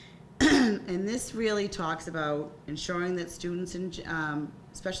 And this really talks about ensuring that students and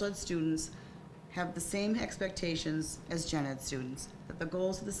special ed students have the same expectations as gen ed students, that the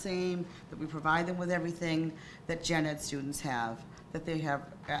goals are the same, that we provide them with everything that gen ed students have, that they have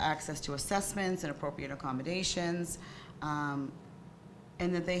access to assessments and appropriate accommodations, and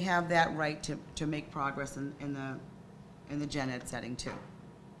that they have that right to make progress in the gen ed setting too.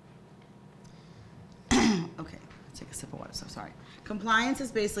 Okay, let's take a sip of water, so sorry. Compliance is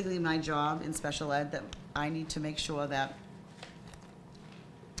basically my job in special ed, that I need to make sure that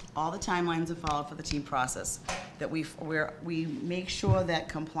all the timelines are followed for the team process, that we make sure that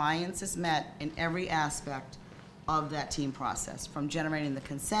compliance is met in every aspect of that team process, from generating the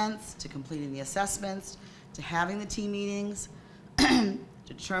consents, to completing the assessments, to having the team meetings, to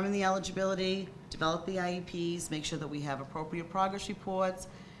determine the eligibility, develop the IEPs, make sure that we have appropriate progress reports.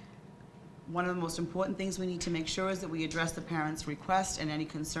 One of the most important things we need to make sure is that we address the parents' requests and any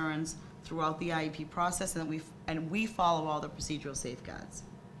concerns throughout the IEP process, and that we follow all the procedural safeguards.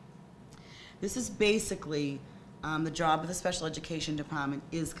 This is basically the job of the special education department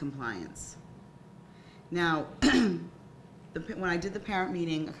is compliance. Now, when I did the parent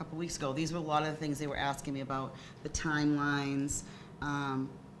meeting a couple weeks ago, these were a lot of the things they were asking me about: the timelines,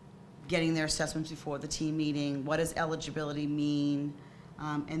 getting their assessments before the team meeting, what does eligibility mean?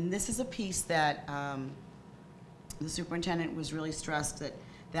 And this is a piece that the superintendent was really stressed,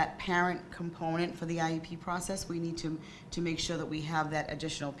 that parent component for the IEP process, we need to make sure that we have that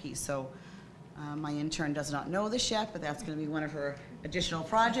additional piece. So my intern does not know this yet, but that's going to be one of her additional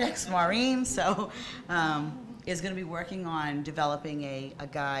projects, Maureen, so is going to be working on developing a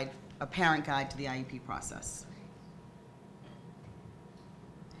guide, a parent guide to the IEP process.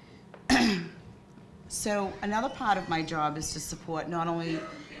 So another part of my job is to support not only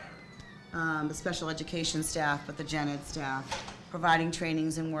the special education staff, but the gen ed staff, providing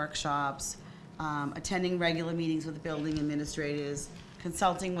trainings and workshops, attending regular meetings with the building administrators,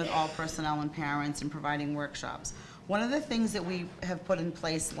 consulting with all personnel and parents, and providing workshops. One of the things that we have put in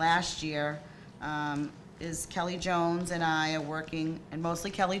place last year is Kelly Jones and I are working, and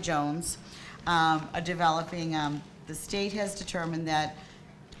mostly Kelly Jones, are developing, the state has determined that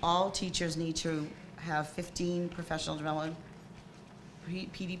all teachers need to have 15 professional development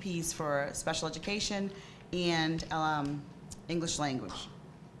PDPs for special education and English language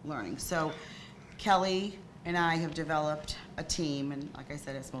learning. So Kelly and I have developed a team, and like I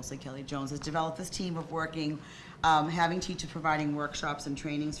said, it's mostly Kelly Jones, has developed this team of working, having teachers providing workshops and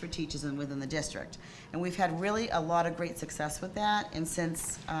trainings for teachers and within the district. And we've had really a lot of great success with that, and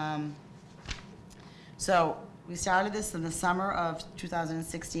since, so we started this in the summer of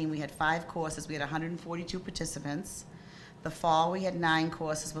 2016. We had 5 courses. We had 142 participants. The fall, we had 9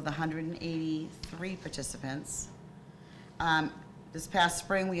 courses with 183 participants. This past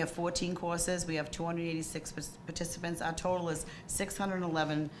spring, we have 14 courses. We have 286 participants. Our total is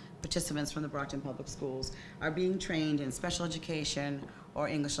 611 participants from the Brockton Public Schools are being trained in special education or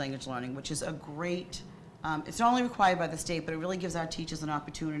English language learning, which is a great, it's not only required by the state, but it really gives our teachers an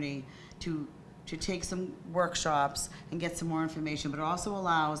opportunity to take some workshops and get some more information, but it also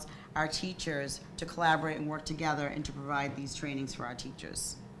allows our teachers to collaborate and work together and to provide these trainings for our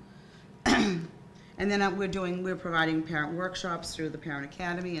teachers. And then we're providing parent workshops through the Parent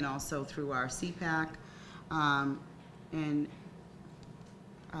Academy and also through our CPAC. One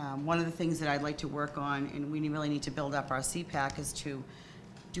of the things that I'd like to work on, and we really need to build up our CPAC, is to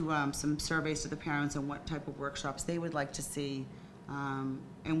do some surveys to the parents on what type of workshops they would like to see,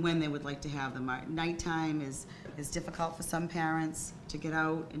 and when they would like to have them. Nighttime is difficult for some parents to get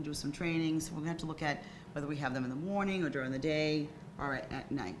out and do some training, so we're going to have to look at whether we have them in the morning or during the day or at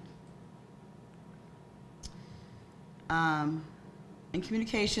night. And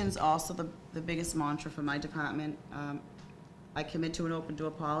communication's also the biggest mantra for my department. I commit to an open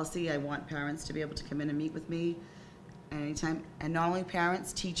door policy. I want parents to be able to come in and meet with me at any time. And not only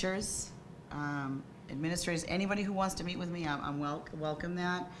parents, teachers, administrators, anybody who wants to meet with me, I'm welcome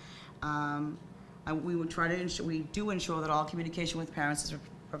that. We would try to ensure, we do ensure that all communication with parents is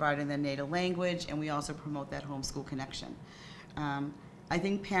provided in their native language, and we also promote that homeschool connection. I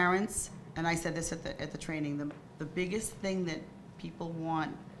think parents, and I said this at the training, the biggest thing that people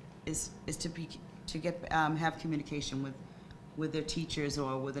want is to get have communication with their teachers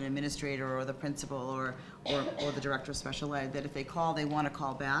or with an administrator or the principal or the director of special ed, that if they call, they want to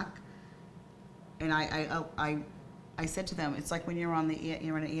call back. And I said to them, it's like when you're on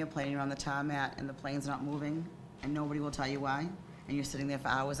an airplane, you're on the tarmac and the plane's not moving and nobody will tell you why, and you're sitting there for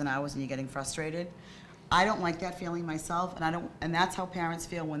hours and hours and you're getting frustrated. I don't like that feeling myself, and that's how parents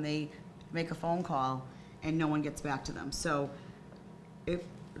feel when they make a phone call and no one gets back to them. So if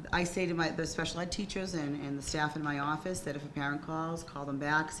I say to the special ed teachers and the staff in my office that if a parent calls, call them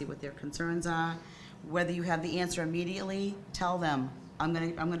back, see what their concerns are. Whether you have the answer immediately, tell them. I'm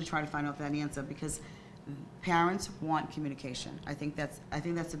gonna try to find out that answer, because parents want communication. I think that's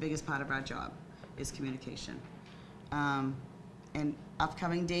the biggest part of our job is communication. And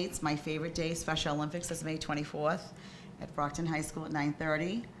upcoming dates, my favorite day, Special Olympics, is May 24th at Brockton High School at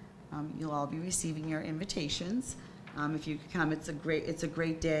 9:30. You'll all be receiving your invitations. If you could come, it's a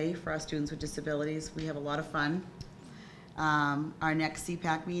great day for our students with disabilities. We have a lot of fun. Our next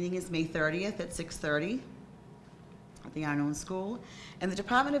CPAC meeting is May 30th at 6:30 at the Arnold School. And the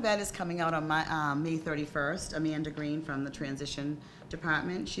Department of Ed is coming out on May 31st. Amanda Green from the Transition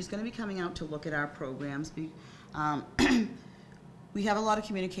Department. She's going to be coming out to look at our programs. We have a lot of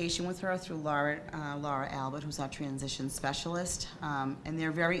communication with her through Laura Albert, who's our transition specialist, and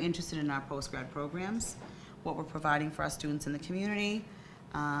they're very interested in our post-grad programs, what we're providing for our students in the community.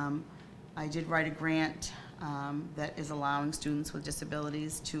 I did write a grant that is allowing students with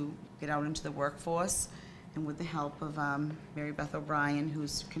disabilities to get out into the workforce, and with the help of Mary Beth O'Brien,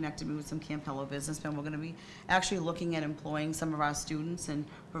 who's connected me with some Campello businessmen, we're going to be actually looking at employing some of our students and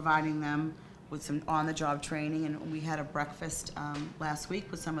providing them with some on-the-job training. And we had a breakfast last week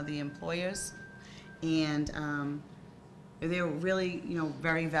with some of the employers, and they were really,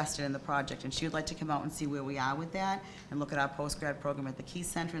 very vested in the project. And she would like to come out and see where we are with that, and look at our post-grad program at the Key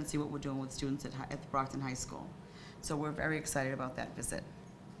Center and see what we're doing with students at the Brockton High School. So we're very excited about that visit.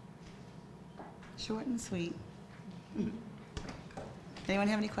 Short and sweet. Anyone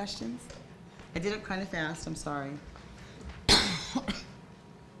have any questions? I did it kind of fast. I'm sorry. You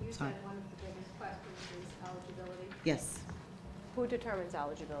said one of the biggest questions is eligibility. Yes. Who determines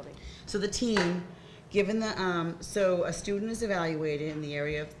eligibility? So the team, given the, so a student is evaluated in the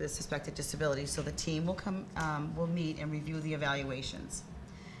area of the suspected disability, so the team will come, will meet and review the evaluations.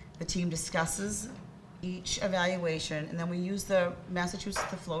 The team discusses each evaluation, and then we use the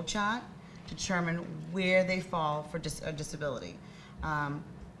Massachusetts flow chart to determine where they fall for a disability.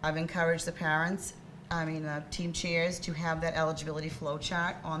 I've encouraged the parents team chairs to have that eligibility flow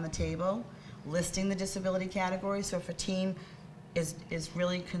chart on the table, listing the disability categories. So if a team is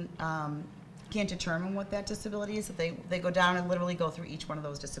really can't determine what that disability is, that they go down and literally go through each one of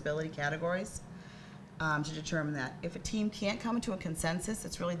those disability categories to determine that. If a team can't come to a consensus,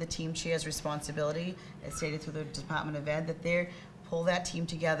 it's really the team chair's responsibility, as stated through the Department of Ed, that they pull that team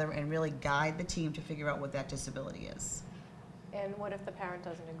together and really guide the team to figure out what that disability is. And what if the parent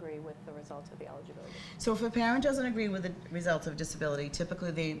doesn't agree with the results of the eligibility? So if a parent doesn't agree with the results of disability,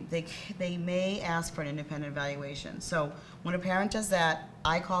 typically they may ask for an independent evaluation. So when a parent does that,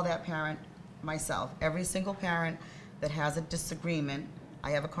 I call that parent myself. Every single parent that has a disagreement,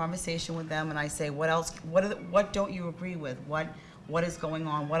 I have a conversation with them and I say, what else, what don't you agree with? What is going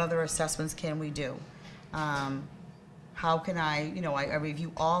on? What other assessments can we do? How can I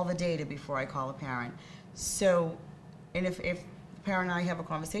review all the data before I call a parent. So, and if the parent and I have a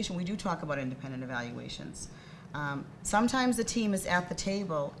conversation, we do talk about independent evaluations. Sometimes the team is at the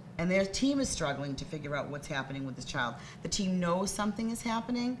table and their team is struggling to figure out what's happening with the child. The team knows something is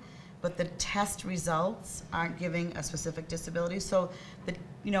happening, but the test results aren't giving a specific disability. So,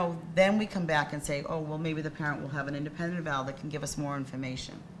 then we come back and say, oh, well, maybe the parent will have an independent eval that can give us more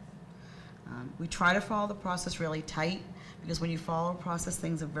information. We try to follow the process really tight, because when you follow a process,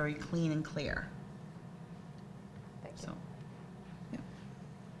 things are very clean and clear. Thank you.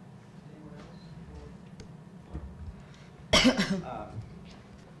 So,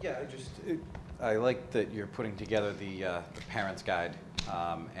 yeah, I like that you're putting together the parents' guide,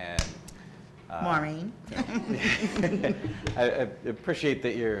 and Maureen. I appreciate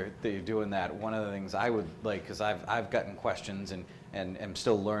that you're doing that. One of the things I would like, because I've gotten questions and am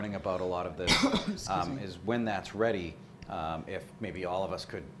still learning about a lot of this, is when that's ready, if maybe all of us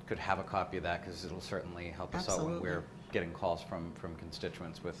could have a copy of that, because it'll certainly help us out when we're getting calls from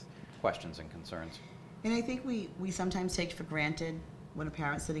constituents with questions and concerns. And I think we sometimes take for granted when a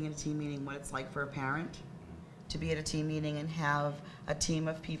parent's sitting in a team meeting what it's like for a parent to be at a team meeting and have a team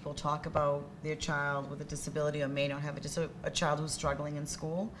of people talk about their child with a disability or may not have a child who's struggling in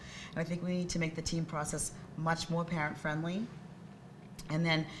school. And I think we need to make the team process much more parent-friendly, and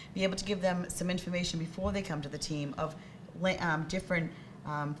then be able to give them some information before they come to the team of different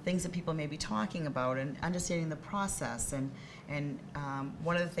things that people may be talking about, and understanding the process. And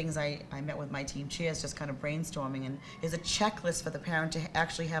one of the things I met with my team chairs, just kind of brainstorming, and is a checklist for the parent to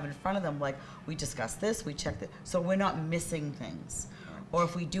actually have in front of them, like, we discussed this, we checked it, so we're not missing things. Or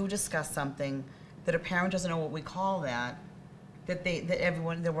if we do discuss something that a parent doesn't know what we call that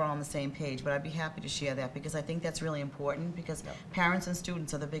we're on the same page. But I'd be happy to share that, because I think that's really important, because parents and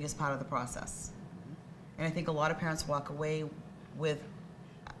students are the biggest part of the process. And I think a lot of parents walk away with,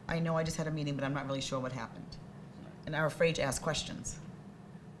 I know I just had a meeting, but I'm not really sure what happened, and are afraid to ask questions.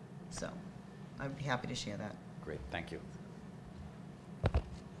 So I'd be happy to share that. Great, thank you.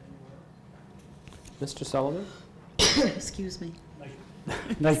 Mr. Sullivan? Excuse me.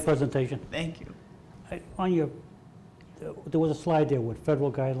 Nice presentation. Thank you. There was a slide there with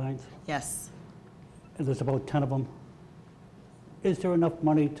federal guidelines, Yes. and there's about 10 of them. Is there enough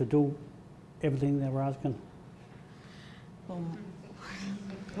money to do everything they were asking?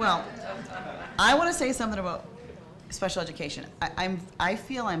 Well, I want to say something about special education. I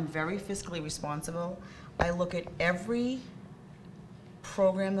feel I'm very fiscally responsible. I look at every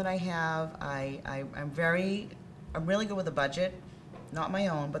program that I have. I'm really good with the budget, not my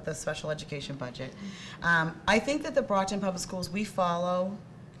own, but the special education budget. I think that the Brockton Public Schools, we follow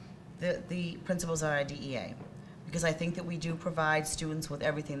the principles of our DEA, because I think that we do provide students with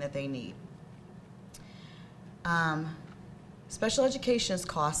everything that they need. Special education is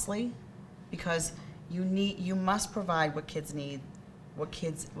costly, because you must provide what kids need, what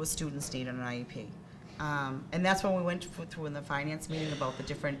students need in an IEP. And that's when we went through in the finance meeting about the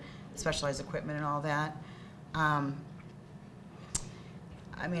different specialized equipment and all that. I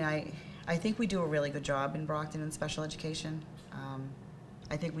think we do a really good job in Brockton in special education.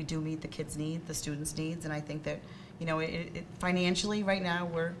 I think we do meet the kids' needs, the students' needs, and I think that, financially right now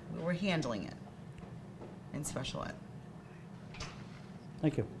we're handling it in special ed.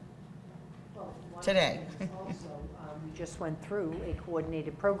 Thank you. Today. Also, we just went through a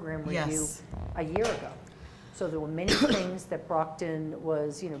coordinated program review Yes. a year ago. So there were many things that Brockton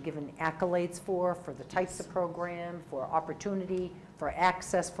was, given accolades for the types of program, for opportunity, for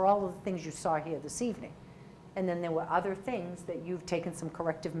access, for all of the things you saw here this evening. And then there were other things that you've taken some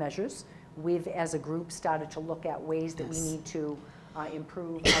corrective measures. We've, as a group, started to look at ways that we need to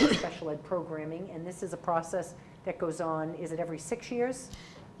improve our special ed programming. And this is a process that goes on, is it every 6 years?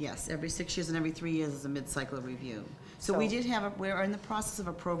 Yes, every 6 years and every 3 years is a mid-cycle review. So we did have, we're in the process of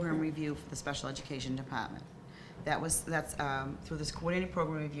a program review for the special education department. That's through this coordinated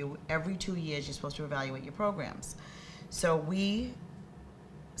program review, every 2 years you're supposed to evaluate your programs. So we're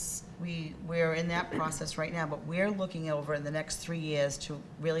in that process right now, but we're looking over in the next 3 years to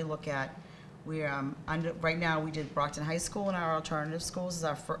really look at, right now we did Brockton High School and our alternative schools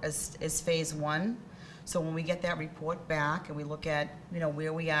is phase 1. So when we get that report back and we look at,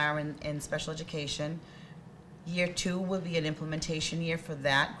 where we are in special education, year 2 will be an implementation year for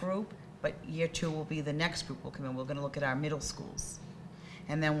that group, but year 2 will be the next group will come in. We're going to look at our middle schools.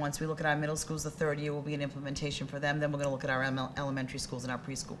 And then once we look at our middle schools, the 3rd year will be an implementation for them. Then we're going to look at our elementary schools and our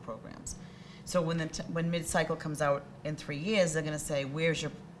preschool programs. So when mid-cycle comes out in 3 years, they're going to say, we're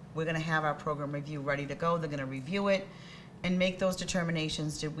going to have our program review ready to go. They're going to review it and make those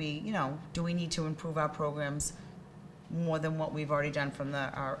determinations. Do we need to improve our programs more than what we've already done from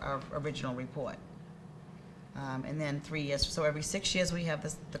our original report? And then 3 years, so every 6 years we have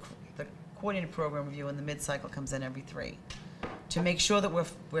the coordinated program review, and the mid-cycle comes in every 3, to make sure that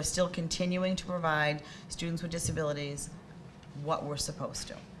we're still continuing to provide students with disabilities what we're supposed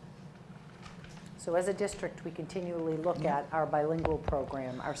to. So as a district, we continually look at our bilingual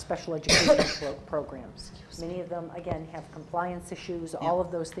program, our special education programs. Many of them, again, have compliance issues, all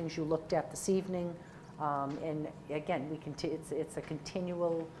of those things you looked at this evening. And again, it's a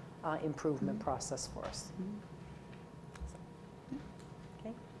continual improvement process for us.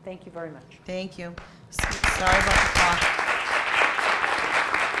 Okay, thank you very much. Thank you. Sorry about the talk.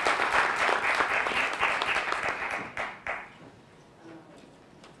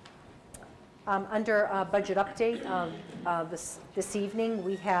 Under budget update, this evening,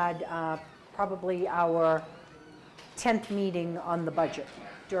 we had probably our 10th meeting on the budget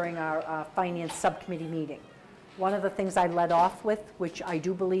during our finance subcommittee meeting. One of the things I led off with, which I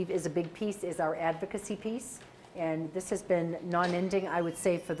do believe is a big piece, is our advocacy piece. And this has been non-ending, I would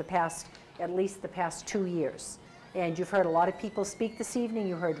say, for at least the past 2 years. And you've heard a lot of people speak this evening.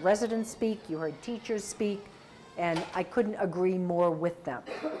 You heard residents speak, you heard teachers speak, and I couldn't agree more with them.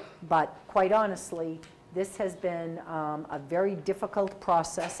 But quite honestly, this has been a very difficult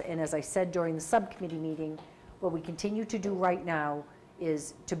process, and as I said during the subcommittee meeting, what we continue to do right now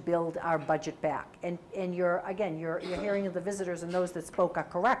is to build our budget back. And your hearing of the visitors and those that spoke are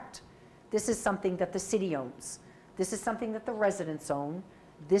correct. This is something that the city owns. This is something that the residents own.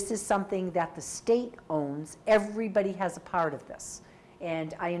 This is something that the state owns. Everybody has a part of this.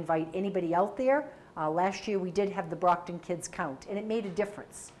 And I invite anybody out there. Last year we did have the Brockton Kids Count, and it made a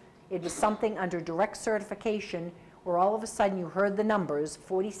difference. It was something under direct certification where all of a sudden you heard the numbers,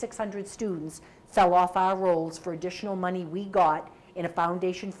 4,600 students fell off our rolls for additional money we got in a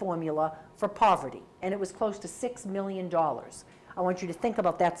foundation formula for poverty. And it was close to $6 million. I want you to think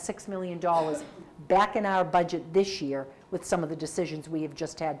about that $6 million back in our budget this year with some of the decisions we have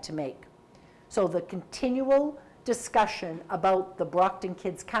just had to make. So the continual discussion about the Brockton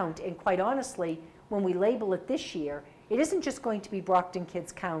Kids Count, and quite honestly, when we label it this year, it isn't just going to be Brockton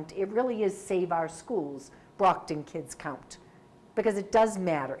Kids Count, it really is Save Our Schools Brockton Kids Count. Because it does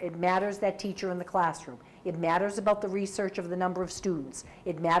matter. It matters that teacher in the classroom. It matters about the research of the number of students.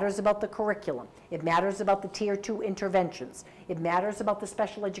 It matters about the curriculum. It matters about the Tier 2 interventions. It matters about the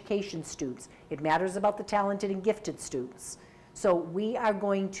special education students. It matters about the talented and gifted students. So we are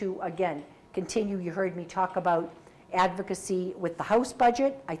going to, again, continue. You heard me talk about advocacy with the House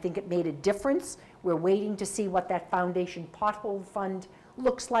budget. I think it made a difference. We're waiting to see what that foundation pothole fund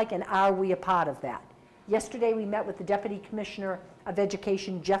looks like, and are we a part of that? Yesterday we met with the Deputy Commissioner of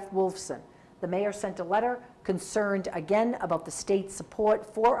Education, Jeff Wolfson. The mayor sent a letter concerned again about the state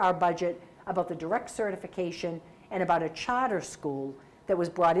support for our budget, about the direct certification, and about a charter school that was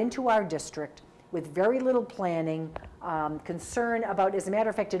brought into our district with very little planning, concern about, as a matter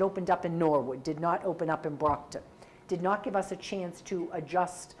of fact, it opened up in Norwood, did not open up in Brockton, did not give us a chance to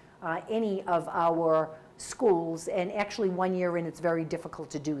adjust any of our schools, and actually 1 year in, it's very difficult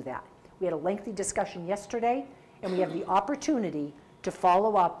to do that. We had a lengthy discussion yesterday, and we have the opportunity to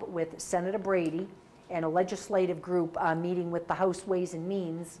follow up with Senator Brady and a legislative group meeting with the House Ways and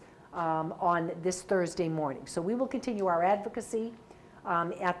Means on this Thursday morning. So we will continue our advocacy.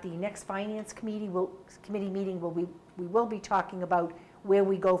 At the next Finance Committee meeting, we will be talking about where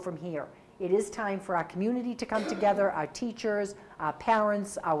we go from here. It is time for our community to come together, our teachers, our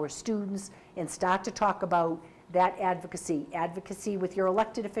parents, our students, and start to talk about that advocacy. Advocacy with your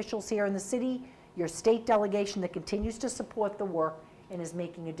elected officials here in the city, your state delegation that continues to support the work and is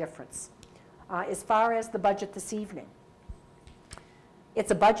making a difference. As far as the budget this evening,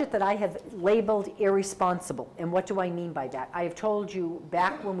 It's a budget that I have labeled irresponsible. And what do I mean by that? I have told you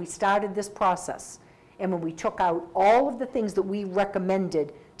back when we started this process and when we took out all of the things that we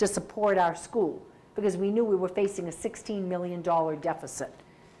recommended to support our school, because we knew we were facing a $16 million deficit.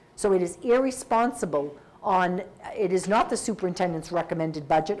 So it is irresponsible on, it is not the superintendent's recommended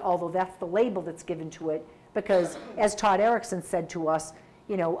budget, although that's the label that's given to it, because as Todd Erickson said to us,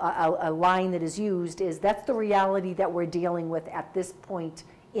 you know, a line that is used is that's the reality that we're dealing with at this point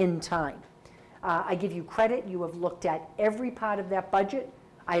in time. I give you credit. You have looked at every part of that budget.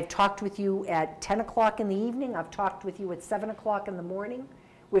 I have talked with you at 10 o'clock in the evening. I've talked with you at 7 o'clock in the morning.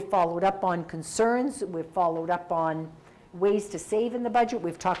 We've followed up on concerns. We've followed up on ways to save in the budget.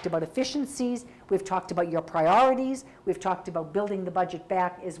 We've talked about efficiencies. We've talked about your priorities. We've talked about building the budget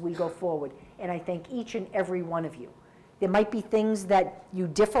back as we go forward. And I thank each and every one of you. There might be things that you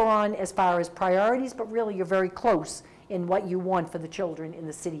differ on as far as priorities, but really you're very close in what you want for the children in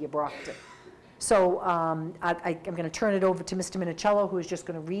the city of Brockton. So I'm going to turn it over to Mr. Minicello, who is just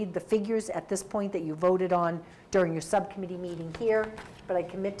going to read the figures at this point that you voted on during your subcommittee meeting here. But I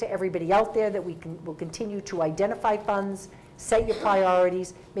commit to everybody out there that will continue to identify funds, set your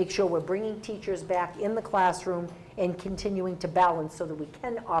priorities, make sure we're bringing teachers back in the classroom and continuing to balance so that we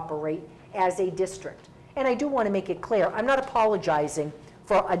can operate as a district. And I do want to make it clear, I'm not apologizing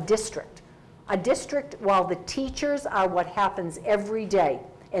for a district. A district, while the teachers are what happens every day,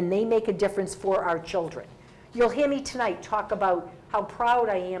 and they make a difference for our children. You'll hear me tonight talk about how proud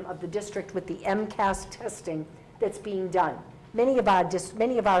I am of the district with the MCAS testing that's being done. Many of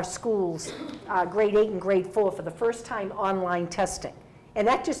our schools, grade 8 and grade 4, for the first time online testing. And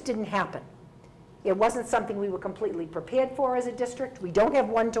that just didn't happen. It wasn't something we were completely prepared for as a district. We don't have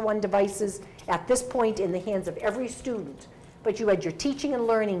one-to-one devices at this point in the hands of every student. But you had your teaching and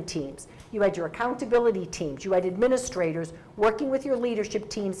learning teams. You had your accountability teams. You had administrators working with your leadership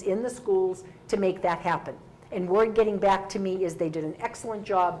teams in the schools to make that happen. And word getting back to me is they did an excellent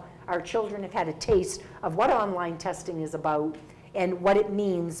job. Our children have had a taste of what online testing is about and what it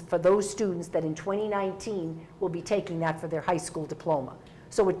means for those students that in 2019 will be taking that for their high school diploma.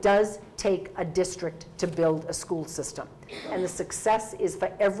 So it does take a district to build a school system. And the success is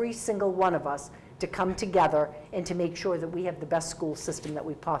for every single one of us to come together and to make sure that we have the best school system that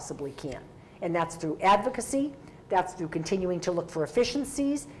we possibly can. And that's through advocacy, that's through continuing to look for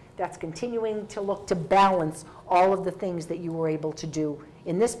efficiencies, that's continuing to look to balance all of the things that you were able to do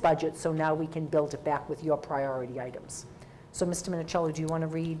in this budget, so now we can build it back with your priority items. So Mr. Minicello, do you want to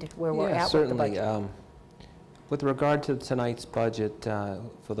read where we're at with the budget? Certainly. With regard to tonight's budget,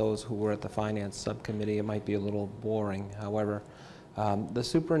 for those who were at the Finance Subcommittee, it might be a little boring. However, the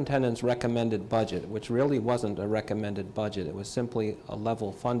superintendent's recommended budget, which really wasn't a recommended budget, it was simply a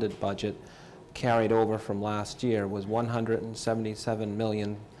level funded budget carried over from last year, was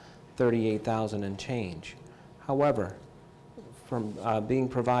 $177,038,000 and change. However, from being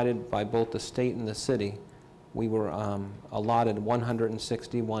provided by both the state and the city, we were allotted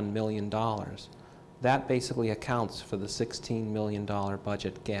 $161 million. That basically accounts for the $16 million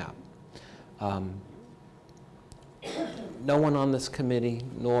budget gap. No one on this committee,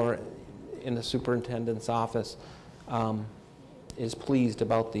 nor in the superintendent's office, is pleased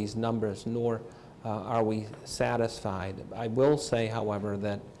about these numbers, nor are we satisfied. I will say, however,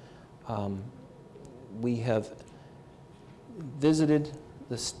 that we have visited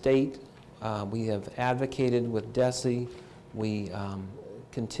the state, we have advocated with DESE, we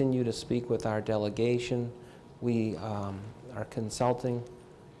continue to speak with our delegation, we are consulting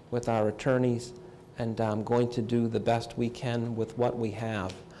with our attorneys, and going to do the best we can with what we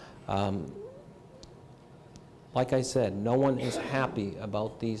have. Like I said, no one is happy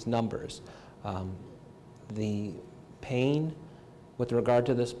about these numbers. The pain with regard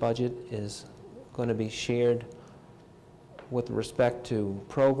to this budget is going to be shared with respect to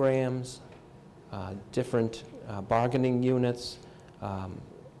programs, different bargaining units.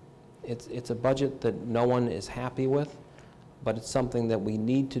 It's a budget that no one is happy with, but it's something that we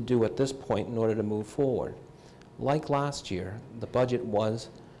need to do at this point in order to move forward. Like last year, the budget was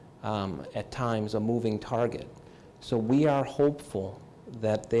at times a moving target. So we are hopeful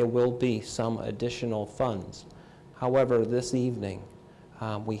that there will be some additional funds. However, this evening,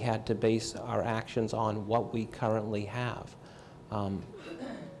 we had to base our actions on what we currently have.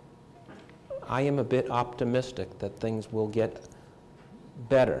 I am a bit optimistic that things will get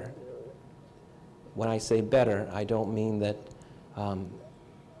better. When I say better, I don't mean that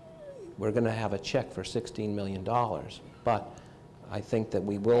we're going to have a check for $16 million, but I think that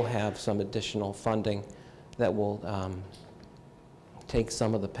we will have some additional funding that will take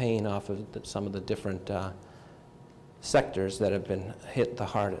some of the pain off of some of the different sectors that have been hit the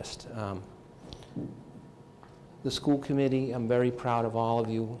hardest. The school committee, I'm very proud of all of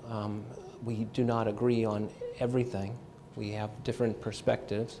you. We do not agree on everything. We have different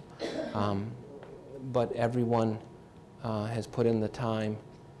perspectives, but everyone has put in the time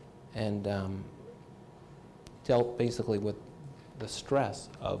and dealt basically with the stress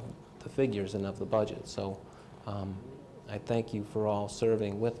of the figures and of the budget. So I thank you for all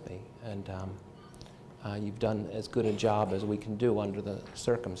serving with me, and you've done as good a job as we can do under the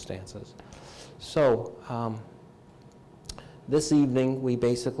circumstances. So this evening we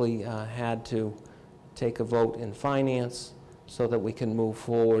basically had to take a vote in finance so that we can move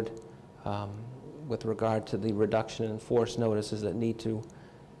forward with regard to the reduction in force notices that need to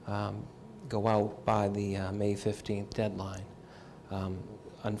go out by the May 15th deadline.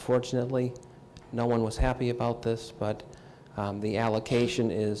 Unfortunately, no one was happy about this, but the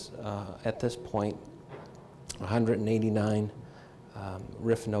allocation is, at this point, 189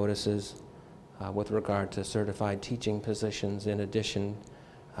 RIF notices with regard to certified teaching positions. In addition,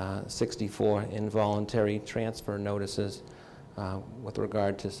 64 involuntary transfer notices with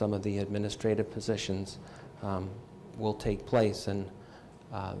regard to some of the administrative positions will take place, and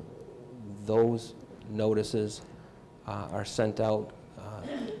those notices are sent out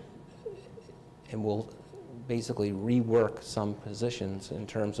and will basically rework some positions in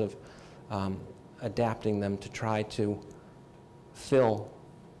terms of adapting them to try to fill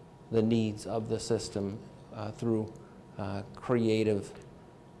the needs of the system through creative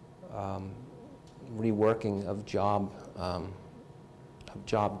reworking of job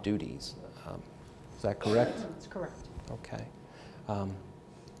duties. Is that correct? That's correct. Okay.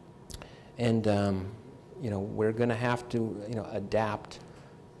 You know, we're going to have to, you know, adapt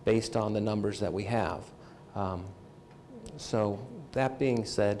based on the numbers that we have. So that being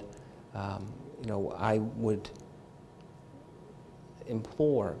said, you know, I would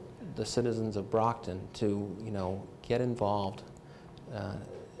implore the citizens of Brockton to, you know, get involved,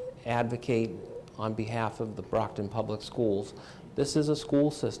 advocate on behalf of the Brockton Public Schools. This is a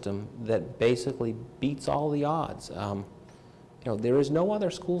school system that basically beats all the odds. You know, there is no other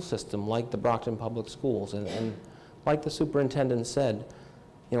school system like the Brockton Public Schools, and like the superintendent said,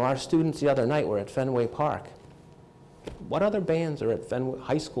 you know, our students the other night were at Fenway Park. What other bands are at Fenway,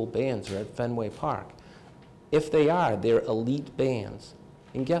 high school bands are at Fenway Park? If they are, they're elite bands.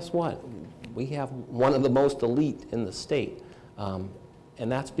 And guess what? We have one of the most elite in the state. And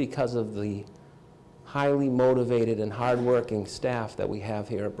that's because of the highly motivated and hardworking staff that we have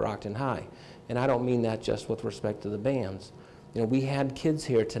here at Brockton High. And I don't mean that just with respect to the bands. You know, we had kids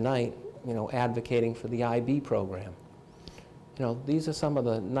here tonight, you know, advocating for the IB program. You know, these are some of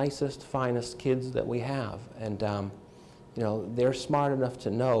the nicest, finest kids that we have. And, you know, they're smart enough to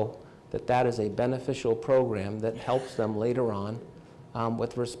know that that is a beneficial program that helps them later on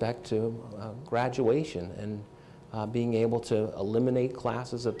with respect to graduation and being able to eliminate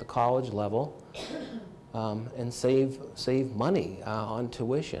classes at the college level and save money on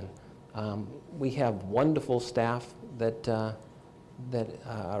tuition. We have wonderful staff that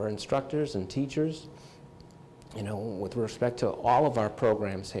are instructors and teachers, you know, with respect to all of our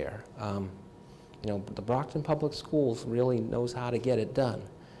programs here. You know, the Brockton Public Schools really knows how to get it done.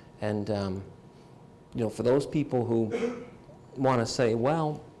 And, you know, for those people who want to say,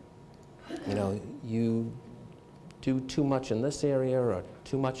 well, you know, you do too much in this area or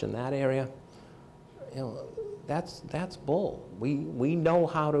too much in that area, you know, that's bull. We know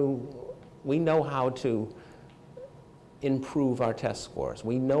how to improve our test scores.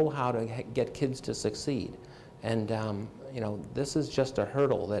 We know how to get kids to succeed. And, you know, this is just a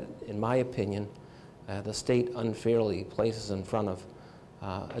hurdle that, in my opinion, the state unfairly places in front of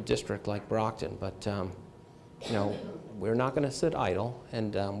a district like Brockton. But, you know, we're not going to sit idle,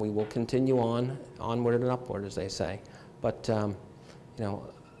 and we will continue onward and upward, as they say. But, you know,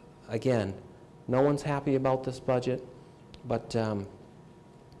 again, no one's happy about this budget, but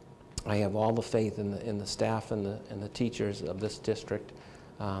I have all the faith in the staff and the teachers of this district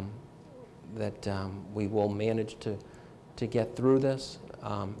that we will manage to get through this,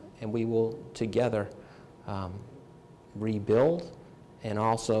 and we will together rebuild and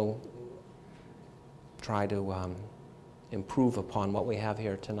also try to improve upon what we have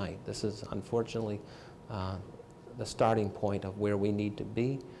here tonight. This is unfortunately the starting point of where we need to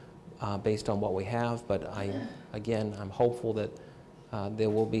be based on what we have, but again, I'm hopeful that there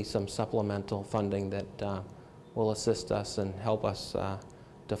will be some supplemental funding that will assist us and help us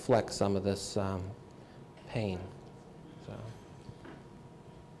deflect some of this pain. So.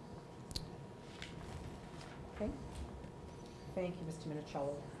 Okay. Thank you, Mr.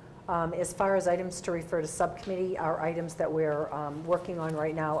 Minicello. As far as items to refer to subcommittee, our items that we're working on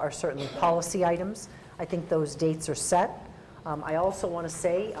right now are certainly policy items. I think those dates are set. I also want to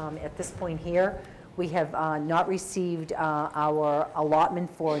say, at this point here, we have not received our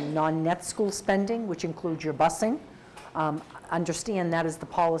allotment for non-net school spending, which includes your busing. Understand that is the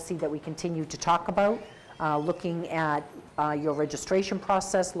policy that we continue to talk about, looking at your registration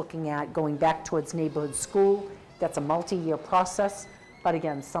process, looking at going back towards neighborhood school. That's a multi-year process, but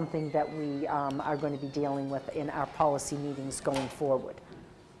again, something that we are going to be dealing with in our policy meetings going forward.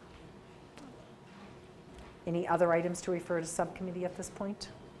 Any other items to refer to subcommittee at this point?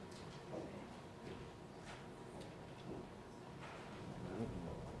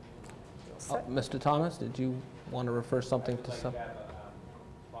 Mr. Thomas, did you want to refer something to sub?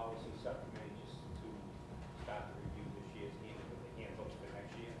 Policy subcommittee just to start to review this year's handbooks for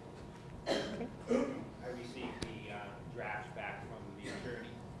next year. I received the drafts back from the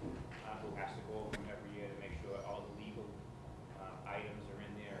attorney who has to go over them every year to make sure all the legal items are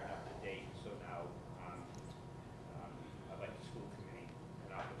in there and up to date. So now I'd like the school committee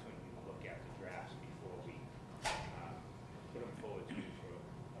an opportunity to look at the drafts before we put them forward to you for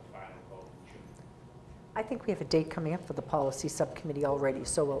a final vote in June. I think we have a date coming up for the policy subcommittee already,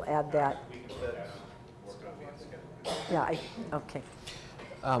 so we'll add that. Yeah, okay.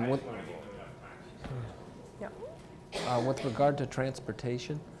 With regard to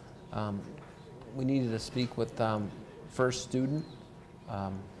transportation, we needed to speak with First Student. Yeah,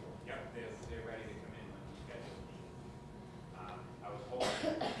 they're ready to come in when we schedule the meeting. I was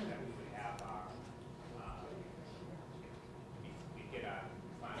hoping that we would have our, we get our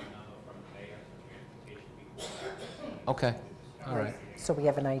final number from the mayor for transportation before. Okay, all right. So we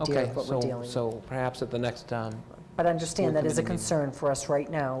have an idea of what we're dealing with. So perhaps at the next But understand that is a committee meeting. concern for us right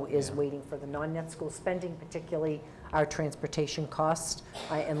now, is waiting for the non-net school spending, particularly our transportation costs,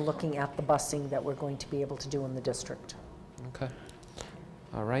 and looking at the busing that we're going to be able to do in the district. Okay.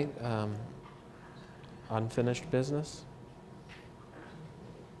 All right. Unfinished business?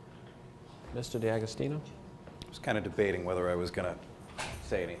 Mr. DiAgostino? I was kind of debating whether I was going to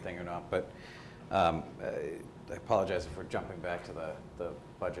say anything or not, but I apologize if we're jumping back to the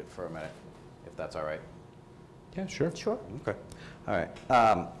budget for a minute, if that's all right. Yeah, sure. Sure. Okay. All right.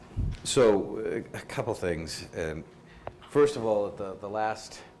 So a couple things. First of all, at the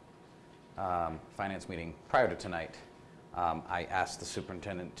last finance meeting prior to tonight, I asked the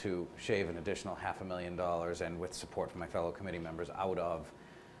superintendent to shave an additional $500,000, and with support from my fellow committee members, out of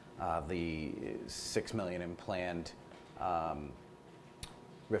the $6 million in planned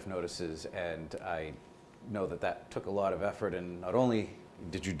RIF notices. And I know that that took a lot of effort, and not only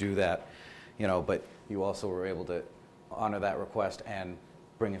did you do that, but you also were able to honor that request and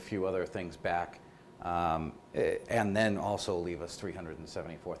bring a few other things back, and then also leave us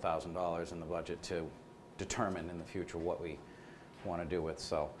 $374,000 in the budget to determine in the future what we want to do with.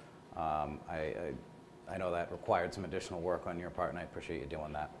 So I know that required some additional work on your part, and I appreciate you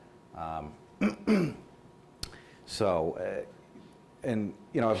doing that. And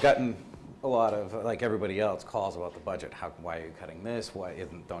I've gotten a lot of, like everybody else, calls about the budget. Why are you cutting this?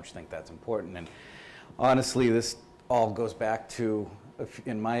 Don't you think that's important? And honestly, this all goes back to,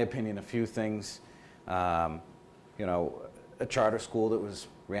 in my opinion, a few things. A charter school that was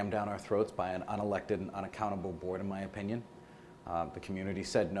rammed down our throats by an unelected and unaccountable board, in my opinion. The community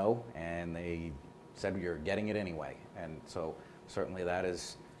said no, and they said you're getting it anyway. And so certainly that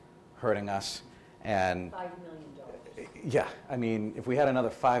is hurting us. And $5 million. Yeah, I mean, if we had another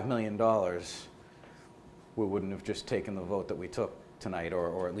 $5 million, we wouldn't have just taken the vote that we took tonight,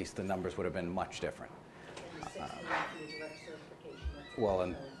 or at least the numbers would have been much different. Well,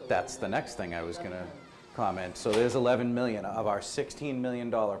 and that's the next thing I was going to comment. So there's $11 million of our $16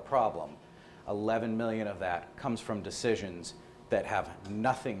 million problem. $11 million of that comes from decisions that have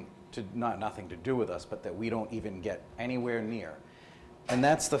nothing to do with us, but that we don't even get anywhere near. And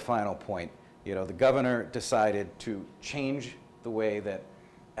that's the final point. The governor decided to change the way that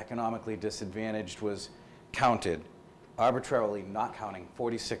economically disadvantaged was counted, arbitrarily not counting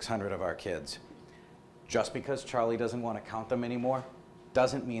 4,600 of our kids. Just because Charlie doesn't want to count them anymore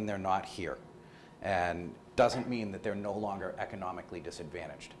doesn't mean they're not here, and doesn't mean that they're no longer economically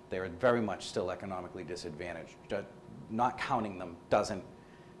disadvantaged. They're very much still economically disadvantaged. Not counting them doesn't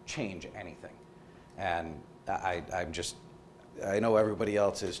change anything. And I know everybody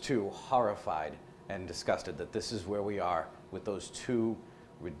else is too, horrified and disgusted that this is where we are with those two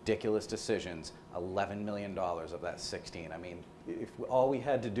ridiculous decisions, $11 million of that 16. I mean, if all we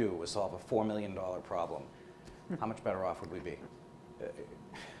had to do was solve a $4 million problem, how much better off would we be?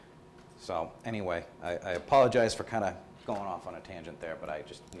 So anyway, I apologize for kind of going off on a tangent there, but I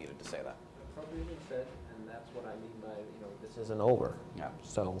just needed to say that. Appropriately said, and that's what I mean by, this isn't over. Yeah.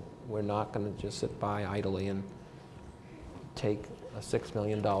 So we're not going to just sit by idly and take a $6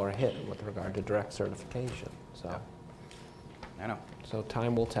 million hit with regard to direct certification. So, I know. So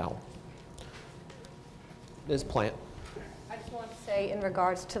time will tell. Ms. Plant. I just want to say, in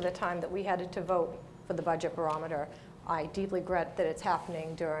regards to the time that we had to vote for the budget barometer, I deeply regret that it's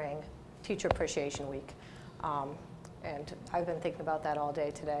happening during Teacher Appreciation Week. And I've been thinking about that all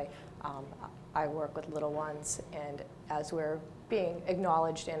day today. I work with little ones, and as we're being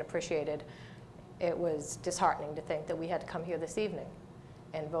acknowledged and appreciated, it was disheartening to think that we had to come here this evening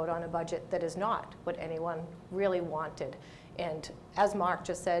and vote on a budget that is not what anyone really wanted. And as Mark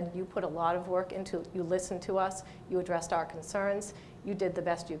just said, you put a lot of work into, you listened to us, you addressed our concerns, you did the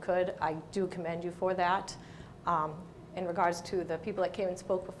best you could. I do commend you for that. In regards to the people that came and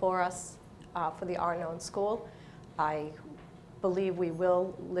spoke before us for the Our Known School, I believe we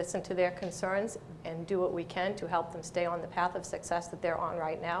will listen to their concerns and do what we can to help them stay on the path of success that they're on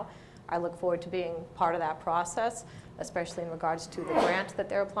right now. I look forward to being part of that process, especially in regards to the grant that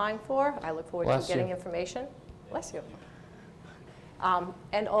they're applying for. I look forward to getting information. Bless you.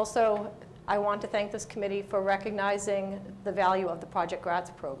 And also, I want to thank this committee for recognizing the value of the Project Gratz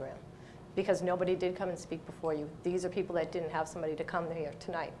program, because nobody did come and speak before you. These are people that didn't have somebody to come here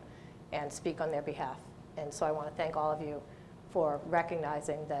tonight and speak on their behalf. And so I want to thank all of you for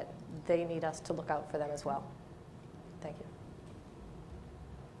recognizing that they need us to look out for them as well. Thank you.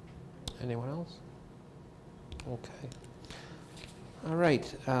 Anyone else? Okay. All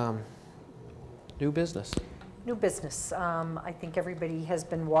right. New business. New business. I think everybody has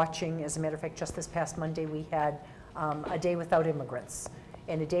been watching. As a matter of fact, just this past Monday, we had a day without immigrants,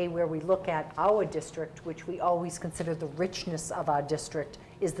 and a day where we look at our district, which we always consider the richness of our district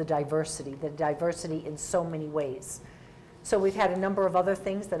is the diversity in so many ways. So we've had a number of other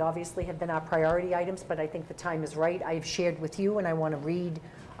things that obviously have been our priority items, but I think the time is right. I've shared with you, and I want to read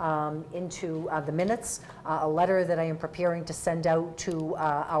into the minutes a letter that I am preparing to send out to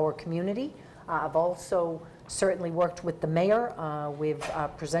our community. I've also certainly worked with the mayor. We've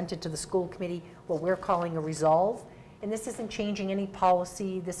presented to the school committee what we're calling a resolve. And this isn't changing any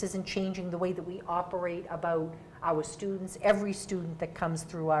policy. This isn't changing the way that we operate about our students. Every student that comes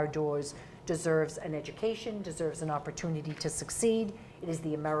through our doors deserves an education, deserves an opportunity to succeed. It is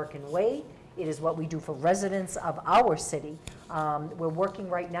the American way. It is what we do for residents of our city. We're working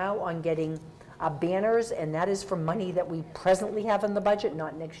right now on getting banners, and that is from money that we presently have in the budget,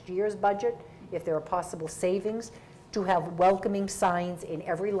 not next year's budget, if there are possible savings, to have welcoming signs in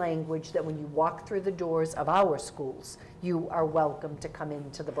every language that when you walk through the doors of our schools, you are welcome to come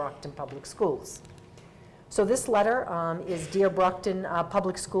into the Brockton Public Schools. So this letter is Dear Brockton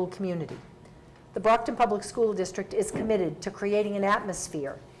Public School Community. The Brockton Public School District is committed to creating an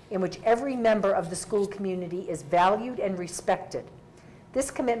atmosphere in which every member of the school community is valued and respected. This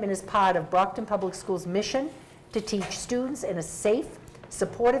commitment is part of Brockton Public Schools' mission to teach students in a safe,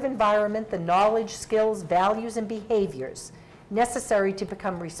 supportive environment the knowledge, skills, values, and behaviors necessary to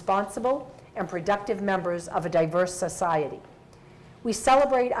become responsible and productive members of a diverse society. We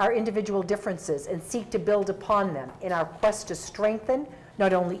celebrate our individual differences and seek to build upon them in our quest to strengthen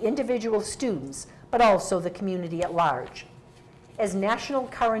not only individual students, but also the community at large. As national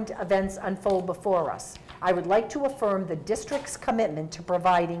current events unfold before us, I would like to affirm the district's commitment to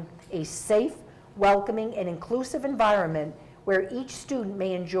providing a safe, welcoming, and inclusive environment where each student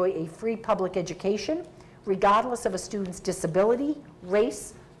may enjoy a free public education, regardless of a student's disability,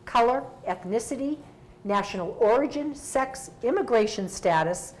 race, color, ethnicity, national origin, sex, immigration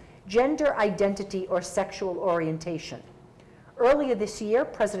status, gender identity, or sexual orientation. Earlier this year,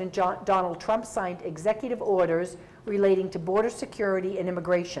 President Donald Trump signed executive orders relating to border security and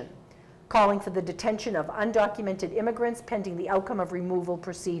immigration, calling for the detention of undocumented immigrants pending the outcome of removal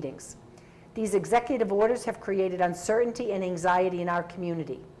proceedings. These executive orders have created uncertainty and anxiety in our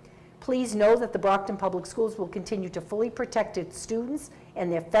community. Please know that the Brockton Public Schools will continue to fully protect its students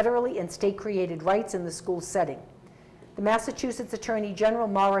and their federally and state-created rights in the school setting. The Massachusetts Attorney General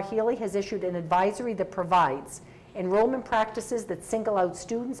Maura Healey has issued an advisory that provides enrollment practices that single out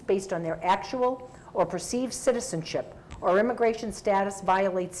students based on their actual or perceived citizenship or immigration status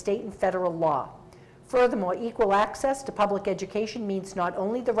violate state and federal law. Furthermore, equal access to public education means not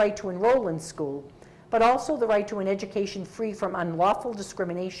only the right to enroll in school, but also the right to an education free from unlawful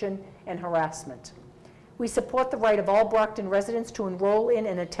discrimination and harassment. We support the right of all Brockton residents to enroll in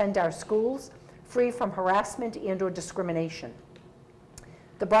and attend our schools, free from harassment and/or discrimination.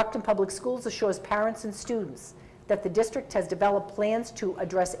 The Brockton Public Schools assures parents and students that the district has developed plans to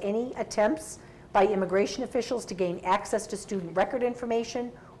address any attempts by immigration officials to gain access to student record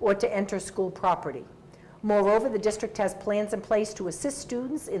information or to enter school property. Moreover, the district has plans in place to assist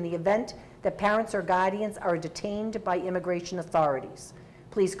students in the event that parents or guardians are detained by immigration authorities.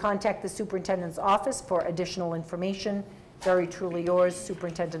 Please contact the superintendent's office for additional information. Very truly yours,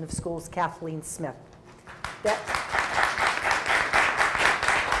 Superintendent of Schools Kathleen Smith.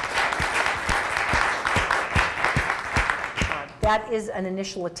 That is an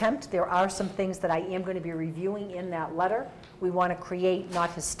initial attempt. There are some things that I am going to be reviewing in that letter. We want to create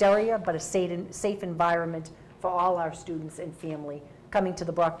not hysteria, but a safe environment for all our students and family coming to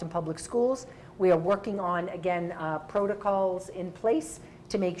the Brockton Public Schools. We are working on, again, protocols in place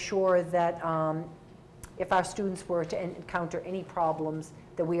to make sure that if our students were to encounter any problems,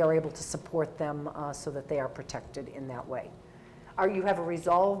 that we are able to support them so that they are protected in that way. You have a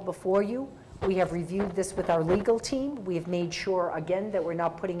resolve before you. We have reviewed this with our legal team. We have made sure, again, that we're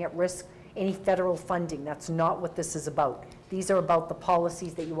not putting at risk any federal funding. That's not what this is about. These are about the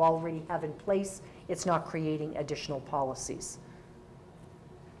policies that you already have in place. It's not creating additional policies.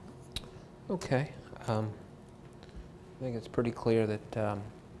 Okay. I think it's pretty clear that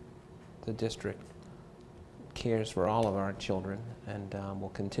the district cares for all of our children and will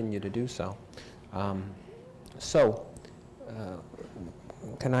continue to do so.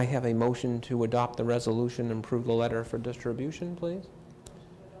 Can I have a motion to adopt the resolution and approve the letter for distribution, please?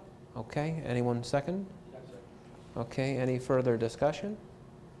 Okay, anyone second? Okay, any further discussion?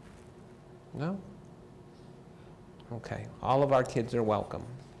 No? Okay, all of our kids are welcome,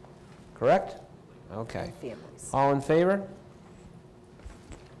 correct? Okay. Families. All in favor?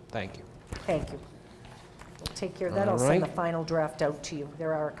 Thank you. Thank you. We'll take care of that. All I'll send the right. final draft out to you.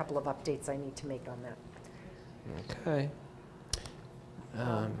 There are a couple of updates I need to make on that. Okay.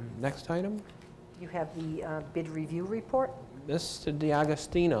 Next item? You have the bid review report. Mr.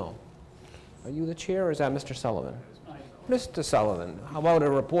 DiAgostino, are you the chair or is that Mr. Sullivan? Mr. Sullivan, how about a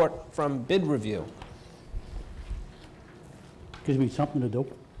report from bid review? Gives me something to do.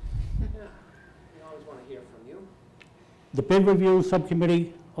 We always want to hear from you. The bid review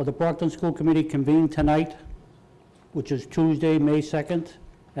subcommittee of the Brockton School Committee convened tonight, which is Tuesday, May 2nd,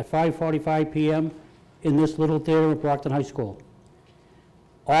 at 5:45 p.m. in this little theater at Brockton High School.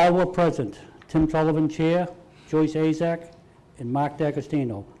 All were present. Tim Sullivan, Chair, Joyce Azak, and Mark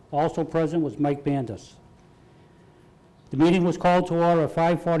D'Agostino. Also present was Mike Bandus. The meeting was called to order at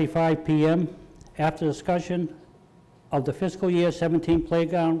 5:45 p.m. After discussion of the fiscal year 17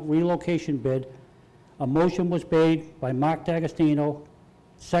 playground relocation bid, a motion was made by Mark D'Agostino,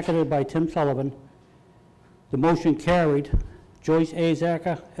 seconded by Tim Sullivan. The motion carried. Joyce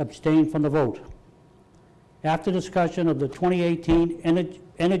Azaka abstained from the vote. After discussion of the 2018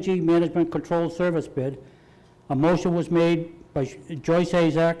 Energy Management Control Service bid, a motion was made by Joyce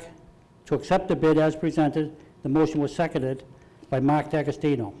Azak to accept the bid as presented. The motion was seconded by Mark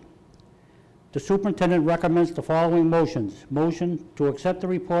D'Agostino. The superintendent recommends the following motions. Motion to accept the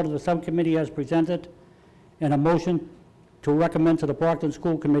report of the subcommittee as presented, and a motion to recommend to the Brockton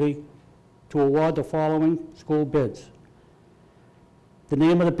School Committee to award the following school bids. The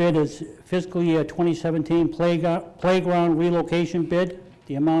name of the bid is fiscal year 2017 playground relocation bid,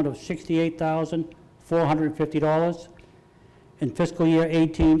 the amount of $68,450. And fiscal year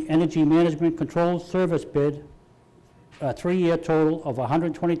 18 energy management control service bid, a 3-year total of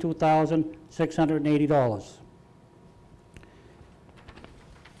 $122,680.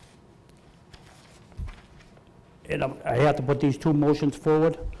 And I have to put these two motions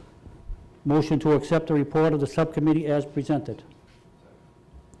forward. Motion to accept the report of the subcommittee as presented.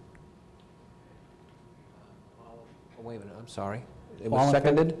 Oh, wait a minute, I'm sorry. It All was in favor?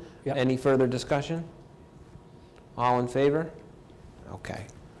 seconded? Yep. Any further discussion? All in favor? Okay,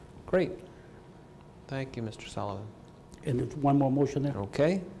 great. Thank you, Mr. Sullivan. And there's one more motion there.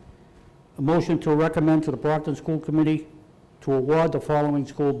 Okay, A motion to recommend to the Brockton School Committee to award the following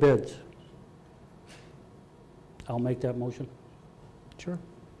school bids. I'll make that motion. sure.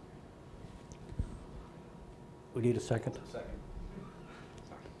 We need a second.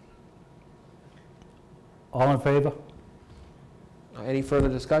 All in favor? Any further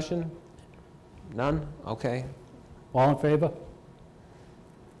discussion? None? Okay, All in favor?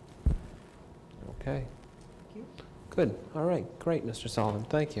 okay. Good, all right, great, Mr. Sullivan,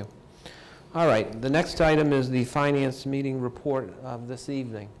 thank you. All right, the next item is the finance meeting report of this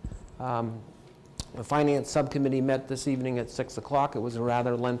evening. The Finance Subcommittee met this evening at 6 o'clock. It was a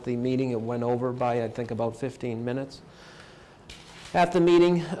rather lengthy meeting. It went over by, I think, about 15 minutes. At the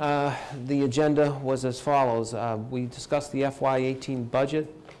meeting, the agenda was as follows. We discussed the FY18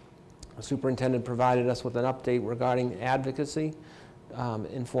 budget. The superintendent provided us with an update regarding advocacy.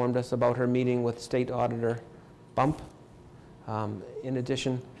 informed us about her meeting with State Auditor Bump. In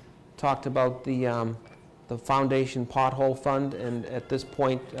addition, talked about the Foundation Pothole Fund, and at this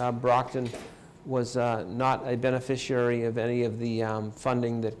point, Brockton was not a beneficiary of any of the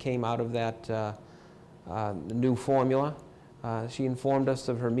funding that came out of that new formula. She informed us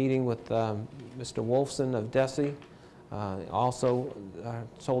of her meeting with Mr. Wolfson of DESE. Also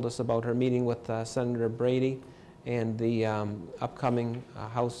told us about her meeting with Senator Brady and the upcoming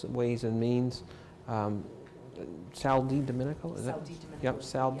House Ways and Means. Sal D. Domenico, is it? Sal D. Domenico. Yep,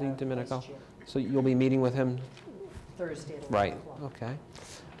 Sal D. Vice Domenico. Chair. So you'll be meeting with him? Thursday at 11 Right, o'clock.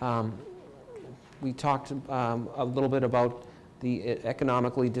 okay. We talked a little bit about the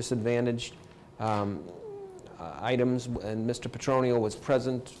economically disadvantaged items, and Mr. Petronio was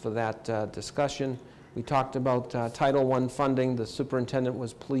present for that discussion. We talked about Title I funding. The superintendent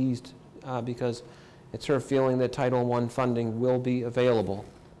was pleased because it's her feeling that Title I funding will be available.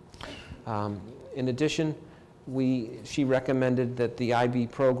 In addition, she recommended that the IB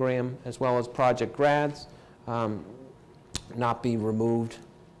program, as well as Project Grads, not be removed,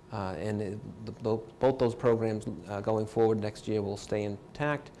 and both those programs going forward next year will stay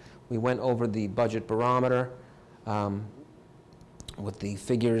intact. We went over the budget barometer with the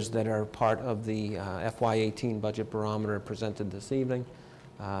figures that are part of the FY18 budget barometer presented this evening.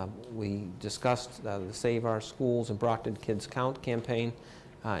 We discussed the Save Our Schools and Brockton Kids Count campaign.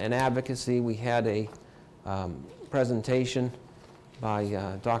 And advocacy, we had a presentation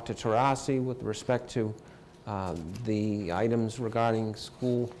by Dr. Tarasi with respect to the items regarding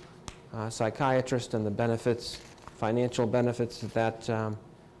school psychiatrist and the benefits, financial benefits that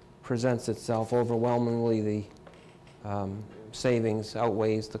presents itself. Overwhelmingly, the savings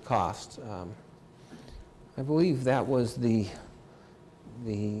outweighs the cost. I believe that was the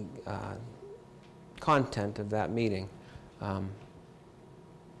content of that meeting.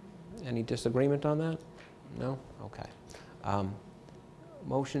 Any disagreement on that? No? Okay.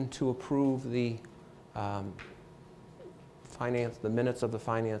 Motion to approve the the minutes of the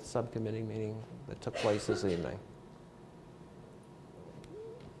Finance Subcommittee meeting that took place this evening.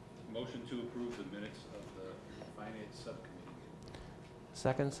 Motion to approve the minutes of the Finance Subcommittee.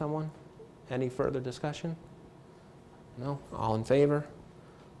 Second, someone? Any further discussion? No? All in favor?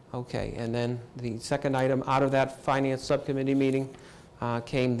 Okay, and then the second item out of that Finance Subcommittee meeting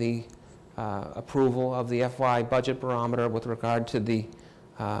came the approval of the FY budget barometer with regard to the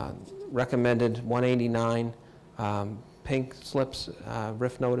recommended 189 pink slips,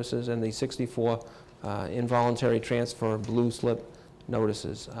 RIF notices, and the 64 involuntary transfer blue slip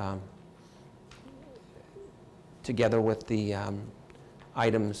notices, together with the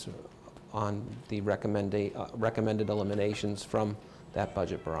items on the recommended eliminations from that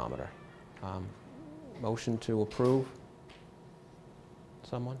budget barometer. Motion to approve.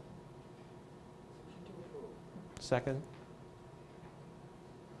 Someone? Second?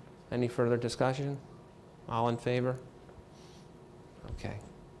 Any further discussion? All in favor? Okay.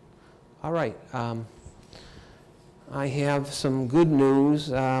 All right. I have some good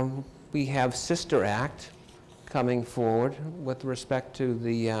news. We have Sister Act coming forward with respect to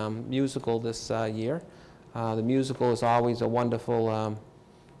the musical this year. The musical is always a wonderful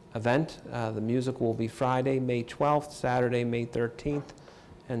event. The musical will be Friday, May 12th, Saturday, May 13th,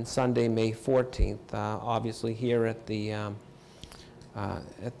 and Sunday, May 14th, obviously here at the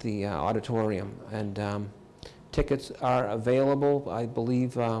auditorium. And tickets are available. I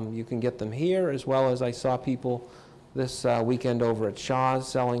believe you can get them here, as well as I saw people this weekend over at Shaw's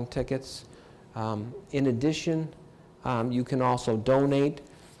selling tickets. In addition, you can also donate.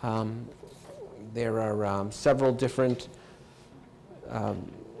 There are several different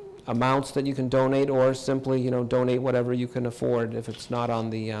amounts that you can donate, or simply, donate whatever you can afford if it's not on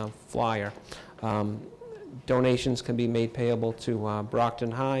the flyer. Donations can be made payable to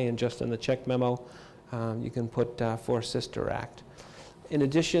Brockton High, and just in the check memo, you can put for Sister Act. In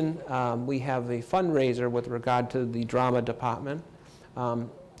addition, we have a fundraiser with regard to the drama department.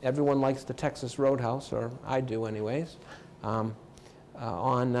 Everyone likes the Texas Roadhouse, or I do anyways. On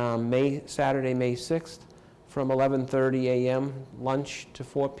Saturday, May 6th, from 11:30 a.m., lunch to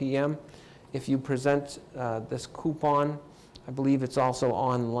 4 p.m. If you present this coupon, I believe it's also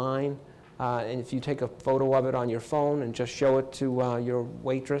online, and if you take a photo of it on your phone and just show it to your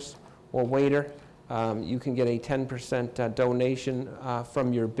waitress or waiter, you can get a 10% donation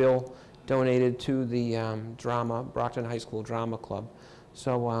from your bill donated to the Brockton High School Drama Club.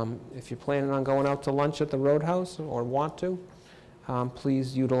 So if you're planning on going out to lunch at the Roadhouse or want to,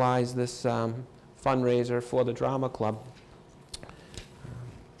 please utilize this fundraiser for the Drama Club.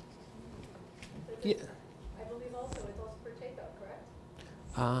 Yeah. I believe also it's also for takeout, correct?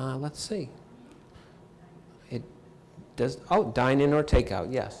 Let's see. It does, oh, dine-in or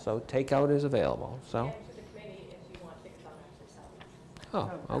takeout, yes. So takeout is available, so. And to the committee, if you want tickets, I'm actually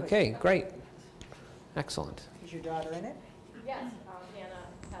selling. Oh, okay, great. Excellent. Is your daughter in it? Yes, Hannah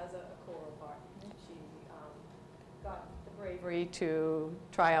has a choral part. She got the bravery to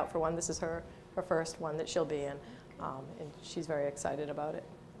try out for one. This is her first one that she'll be in, and she's very excited about it.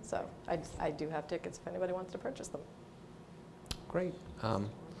 So I do have tickets if anybody wants to purchase them. Great.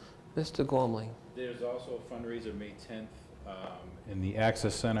 Mr. Gormley. There's also a fundraiser May 10th in the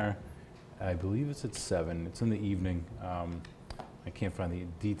Access Center. I believe it's at 7. It's in the evening. I can't find the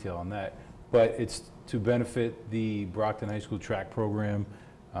detail on that. But it's to benefit the Brockton High School track program.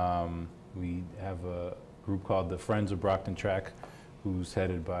 We have a group called the Friends of Brockton Track, who's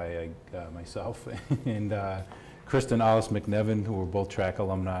headed by myself and Kristen Alice McNevin, who are both track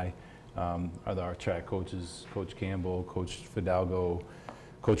alumni, are our track coaches. Coach Campbell, Coach Fidalgo,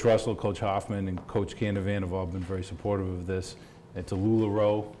 Coach Russell, Coach Hoffman, and Coach Candivan have all been very supportive of this. It's a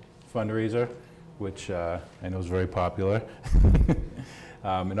LuLaRoe fundraiser, which I know is very popular.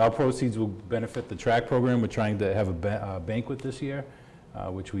 And all proceeds will benefit the track program. We're trying to have a banquet this year,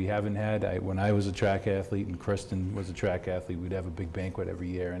 which we haven't had. When I was a track athlete and Kristen was a track athlete, we'd have a big banquet every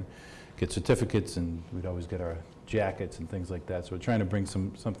year and get certificates, and we'd always get our jackets and things like that. So we're trying to bring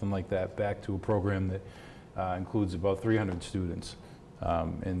something like that back to a program that includes about 300 students.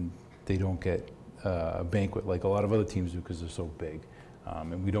 And they don't get a banquet like a lot of other teams do because they're so big.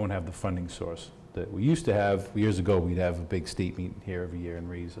 And we don't have the funding source that we used to have. Years ago, we'd have a big state meet here every year and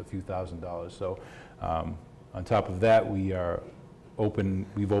raise a few $1,000s. So on top of that, we've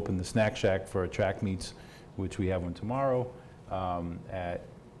opened the Snack Shack for track meets, which we have one tomorrow at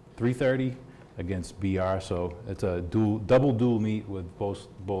 3:30 against BR. So it's a double dual meet with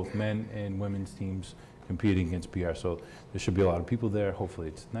both men and women's teams competing against BR. So there should be a lot of people there. Hopefully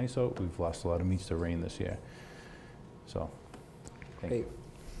it's nice out. We've lost a lot of meets to rain this year. So, thank you.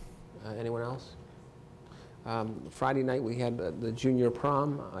 Anyone else? Friday night we had the junior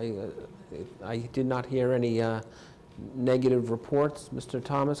prom. I did not hear any negative reports. Mr.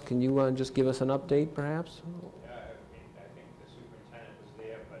 Thomas, can you just give us an update perhaps? I think the superintendent was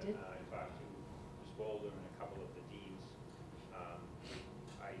there, but I talked to Ms. Boulder and a couple of the deans.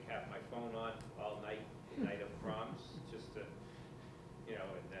 I have my phone on all night, the night of proms, just to,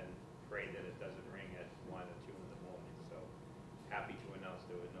 and then pray that it doesn't ring at 1 or 2 in the morning. So happy to announce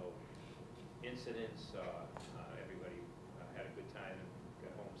there were no incidents. Everybody had a good time and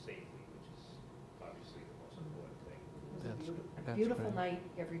got home safely, which is obviously the most important thing. A beautiful night.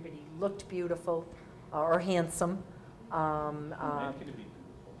 Everybody looked beautiful or handsome. Men can be beautiful.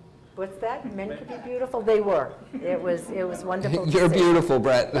 What's that? Men could be beautiful. They were. It was wonderful. You're beautiful,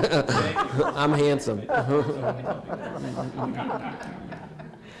 Brett. I'm handsome.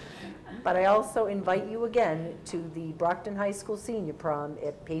 But I also invite you again to the Brockton High School Senior Prom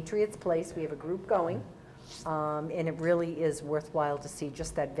at Patriots Place. We have a group going, and it really is worthwhile to see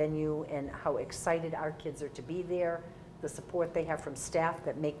just that venue and how excited our kids are to be there, the support they have from staff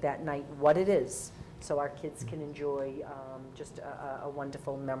that make that night what it is, so our kids can enjoy just a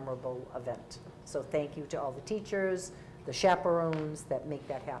wonderful, memorable event. So thank you to all the teachers, the chaperones that make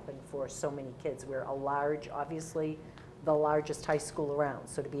that happen for so many kids. We're a large, obviously, the largest high school around.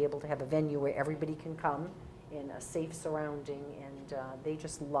 So to be able to have a venue where everybody can come in a safe surrounding, and they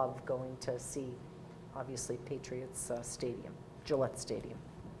just love going to see, obviously, Patriots Stadium, Gillette Stadium.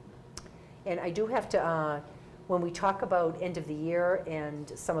 And I do have to, when we talk about end of the year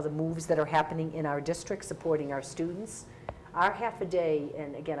and some of the moves that are happening in our district supporting our students, our half a day,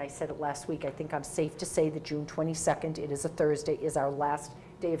 and again, I said it last week, I think I'm safe to say that June 22nd, it is a Thursday, is our last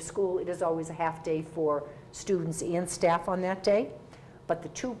day of school. It is always a half day for students and staff on that day. But the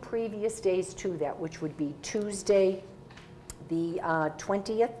 2 previous days to that, which would be Tuesday the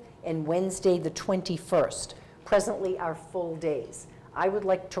 20th and Wednesday the 21st, presently are full days. I would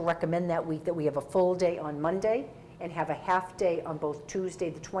like to recommend that week that we have a full day on Monday and have a half day on both Tuesday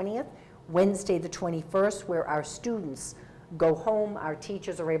the 20th, Wednesday the 21st, where our students go home, our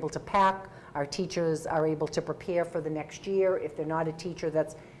teachers are able to pack, our teachers are able to prepare for the next year. If they're not a teacher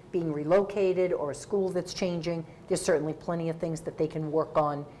that's being relocated or a school that's changing, there's certainly plenty of things that they can work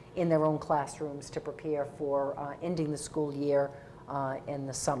on in their own classrooms to prepare for ending the school year and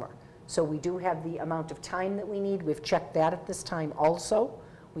the summer. So we do have the amount of time that we need. We've checked that at this time also.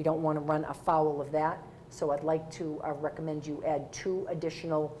 We don't want to run afoul of that. So I'd like to recommend you add 2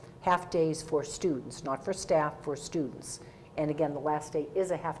 additional half days for students, not for staff, for students. And again, the last day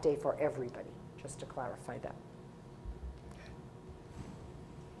is a half day for everybody, just to clarify that.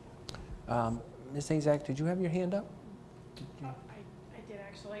 Ms. Azak, did you have your hand up? I did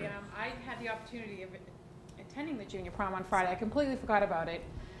actually. I had the opportunity of attending the junior prom on Friday. I completely forgot about it.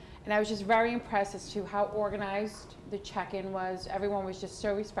 And I was just very impressed as to how organized the check-in was. Everyone was just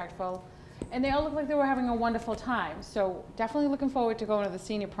so respectful. And they all looked like they were having a wonderful time. So definitely looking forward to going to the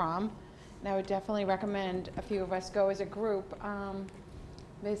senior prom. And I would definitely recommend a few of us go as a group.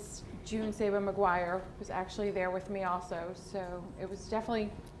 Miss June Saber-McGuire was actually there with me also. So it was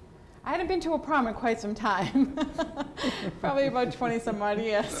definitely, I hadn't been to a prom in quite some time. Probably about 20 some odd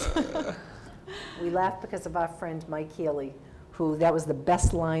years. We laughed because of our friend Mike Healy, who, that was the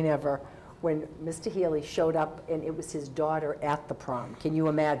best line ever, when Mr. Healy showed up and it was his daughter at the prom. Can you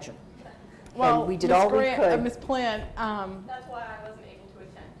imagine? Well, and we did all we could. Miss Plant. That's why I wasn't able to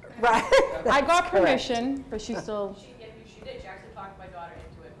attend. Right. I got correct. permission, but she still. She did. She actually talked my daughter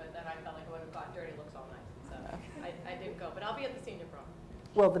into it, but then I felt like I would have got dirty looks all night. So I didn't go, but I'll be at the senior prom.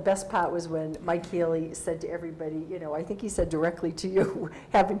 Well, the best part was when Mike Healy said to everybody, you know, I think he said directly to you,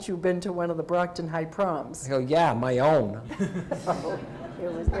 haven't you been to one of the Brockton High proms? I go, yeah, my own.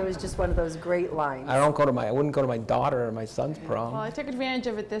 It was just one of those great lines. I wouldn't go to my daughter or my son's prom. Well, I took advantage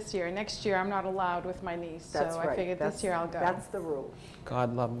of it this year. Next year, I'm not allowed with my niece, That's so right. I figured this year I'll go. That's the rule.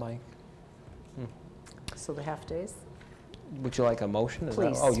 God love Mike. So the half days? Would you like a motion? Is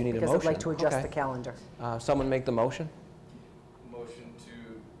Please, that, oh, you need a motion. because I'd like to adjust Okay. the calendar. Someone make the motion? Motion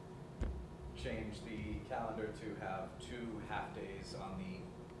to change the calendar to have 2 half-days on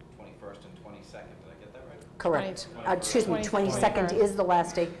the 21st and 22nd. Did I get that right? Correct. 20th. Excuse me, 22nd 21st. is the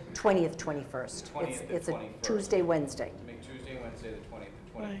last day, 20th, 21st. 20th It's a and 21st. Tuesday, Wednesday. To make Tuesday and Wednesday, the 20th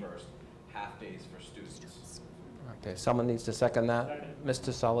and 21st, half-days for students. Okay, someone needs to second that.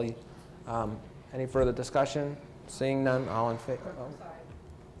 Mr. Sully, any further discussion? Seeing none, all in favor? I'm sorry.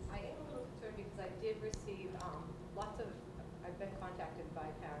 I am a little concerned because I did receive I've been contacted by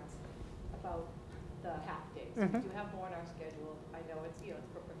parents about the half days. We do have more on our schedule. I know it's, it's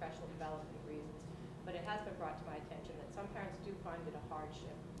for professional development reasons, but it has been brought to my attention that some parents do find it a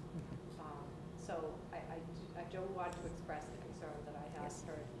hardship. So I do want to express the concern that I have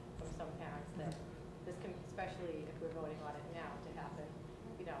heard from some parents that this can, especially if we're voting on it now, to happen,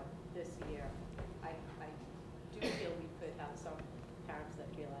 this year. I do feel we could have some parents that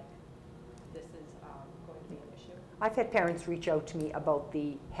feel like this is going to be an issue. I've had parents reach out to me about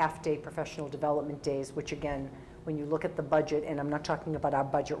the half-day professional development days, which again, when you look at the budget, and I'm not talking about our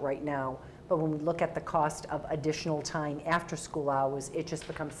budget right now, but when we look at the cost of additional time after school hours, it just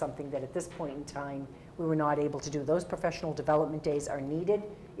becomes something that at this point in time, we were not able to do. Those professional development days are needed.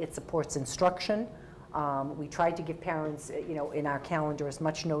 It supports instruction. We tried to give parents, in our calendar as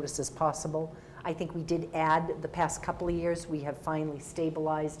much notice as possible. I think we did add the past couple of years. We have finally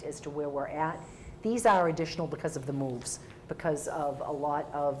stabilized as to where we're at. These are additional because of the moves, because of a lot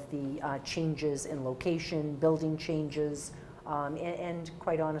of the changes in location, building changes, and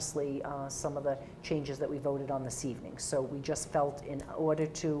quite honestly, some of the changes that we voted on this evening. So we just felt in order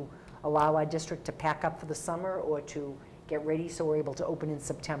to allow our district to pack up for the summer or to get ready so we're able to open in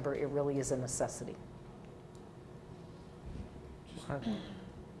September, it really is a necessity. Would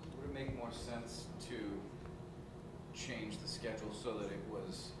it make more sense to change the schedule so that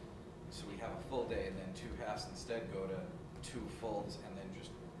so we have a full day and then 2 halves instead, go to 2 fulls and then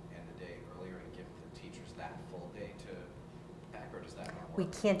just end the day earlier and give the teachers that full day to pack, or does that not work? We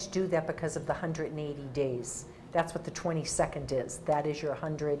can't do that because of the 180 days. That's what the 22nd is. That is your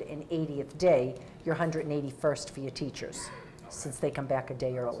 180th day, your 181st for your teachers, since they come back a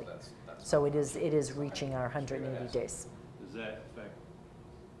day early. So it is reaching our 180 days. Does that affect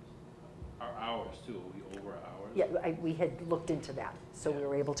our hours too? Are we over hours? Yeah, we had looked into that, so we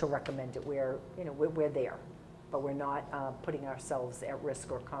were able to recommend it. We're there, but we're not putting ourselves at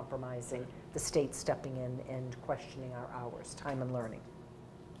risk or compromising the state stepping in and questioning our hours, time and learning.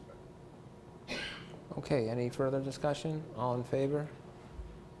 Okay, any further discussion? All in favor?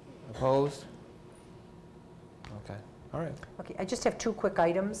 Opposed? Okay, all right. Okay, I just have 2 quick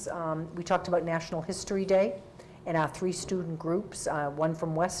items. We talked about National History Day and our 3 student groups, 1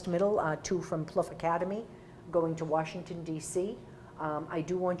 from West Middle, 2 from Plouffe Academy, going to Washington, D.C. I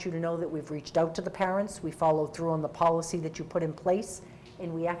do want you to know that we've reached out to the parents. We followed through on the policy that you put in place,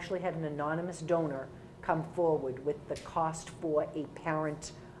 and we actually had an anonymous donor come forward with the cost for a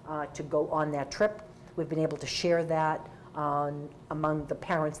parent to go on that trip. We've been able to share that among the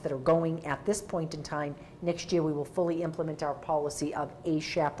parents that are going at this point in time. Next year, we will fully implement our policy of a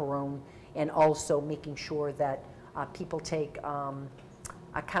chaperone and also making sure that people take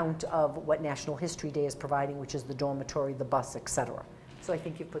account of what National History Day is providing, which is the dormitory, the bus, etc. So I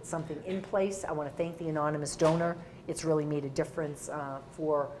think you've put something in place. I want to thank the anonymous donor, it's really made a difference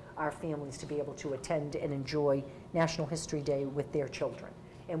for our families to be able to attend and enjoy National History Day with their children.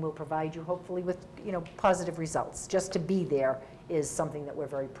 And we'll provide you hopefully with, you know, positive results. Just to be there is something that we're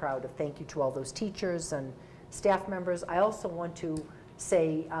very proud of. Thank you to all those teachers and staff members. I also want to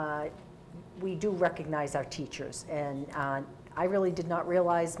say we do recognize our teachers, and I really did not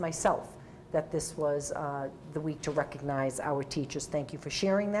realize myself that this was the week to recognize our teachers. Thank you for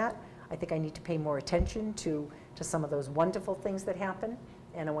sharing that. I think I need to pay more attention to some of those wonderful things that happen,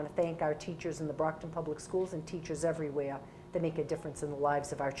 and I want to thank our teachers in the Brockton Public Schools and teachers everywhere that make a difference in the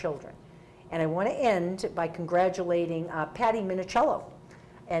lives of our children. And I want to end by congratulating Patty Minicello.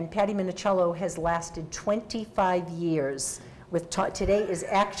 And Patty Minicello has lasted 25 years. Today is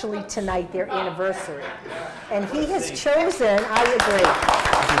actually tonight their anniversary. And he has chosen, I agree.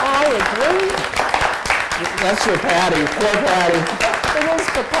 That's for Patty, poor Patty. It is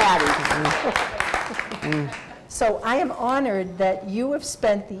for Patty. So I am honored that you have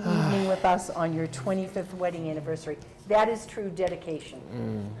spent the evening with us on your 25th wedding anniversary. That is true dedication.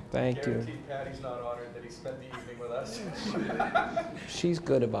 Thank you. Guaranteed Patty's not honored that he spent the evening with us. She's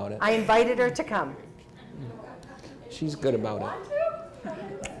good about it. I invited her to come. She's good about it.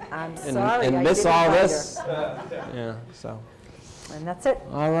 I'm sorry. And I miss didn't all invite this. her. Yeah, so. And that's it.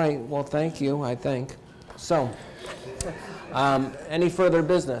 All right, well, thank you, I think. So, any further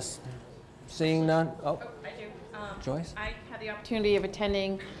business? Seeing none? Oh, I do. Joyce? I had the opportunity of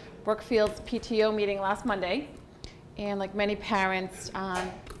attending Brookfield's PTO meeting last Monday, and like many parents,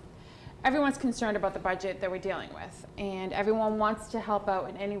 everyone's concerned about the budget that we're dealing with, and everyone wants to help out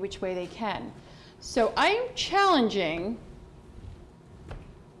in any which way they can. So I am challenging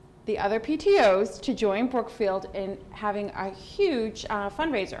the other PTOs to join Brookfield in having a huge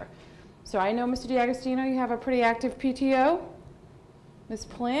fundraiser. So I know, Mr. DiAgostino, you have a pretty active PTO. Ms.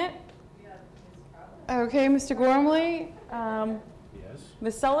 Plant? Okay, Mr. Gormley? Yes.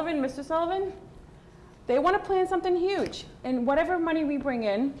 Ms. Sullivan, Mr. Sullivan? They want to plan something huge. And whatever money we bring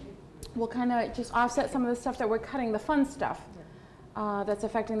in will kind of just offset some of the stuff that we're cutting, the fun stuff that's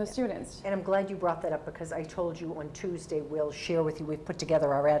affecting the students. And I'm glad you brought that up, because I told you on Tuesday we'll share with you, we've put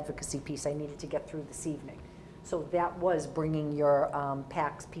together our advocacy piece I needed to get through this evening. So that was bringing your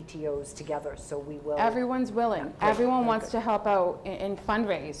PACs, PTOs together, so we will. Everyone's willing. Yeah. Everyone wants to help out in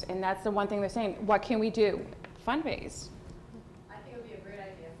fundraise, and that's the one thing they're saying. What can we do? Fundraise. I think it would be a great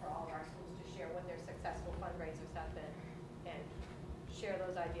idea for all of our schools to share what their successful fundraisers have been and share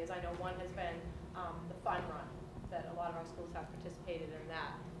those ideas. I know one has been the fun run, that a lot of our schools have participated in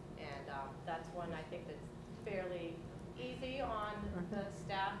that. And that's one I think that's fairly easy on the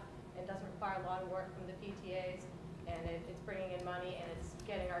staff and doesn't require a lot of work from the PTAs. And it's bringing in money, and it's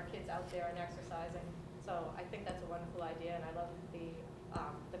getting our kids out there and exercising. So I think that's a wonderful idea, and I love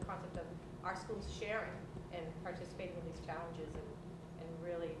the concept of our schools sharing and participating in these challenges and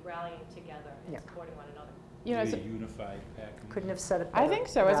really rallying together and supporting one another. You know, Is it a unified pack? Couldn't have said it I better. think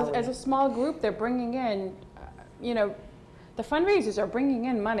so. As a small group, they're bringing in, you know, the fundraisers are bringing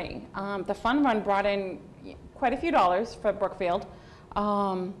in money. The fun run brought in quite a few dollars for Brookfield.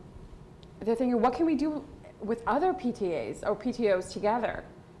 They're thinking, what can we do with other PTAs or PTOs together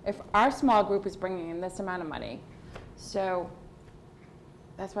if our small group is bringing in this amount of money? So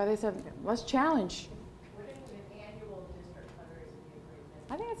that's why they said, let's challenge.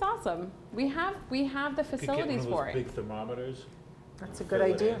 I think it's awesome. We have the facilities for it. Big thermometers. That's a good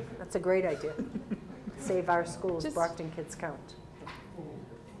idea. That's a great idea. Save our schools, Just- Brockton Kids Count.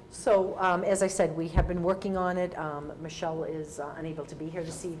 So, as I said, we have been working on it. Michelle is unable to be here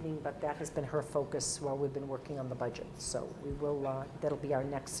this evening, but that has been her focus while we've been working on the budget. So we will, that'll be our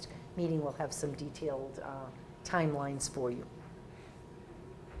next meeting. We'll have some detailed timelines for you.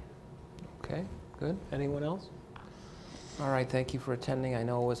 Okay, good. Anyone else? All right, thank you for attending. I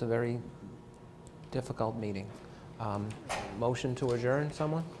know it was a very difficult meeting. Motion to adjourn,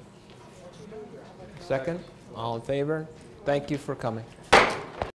 someone? Second? All in favor? Thank you for coming.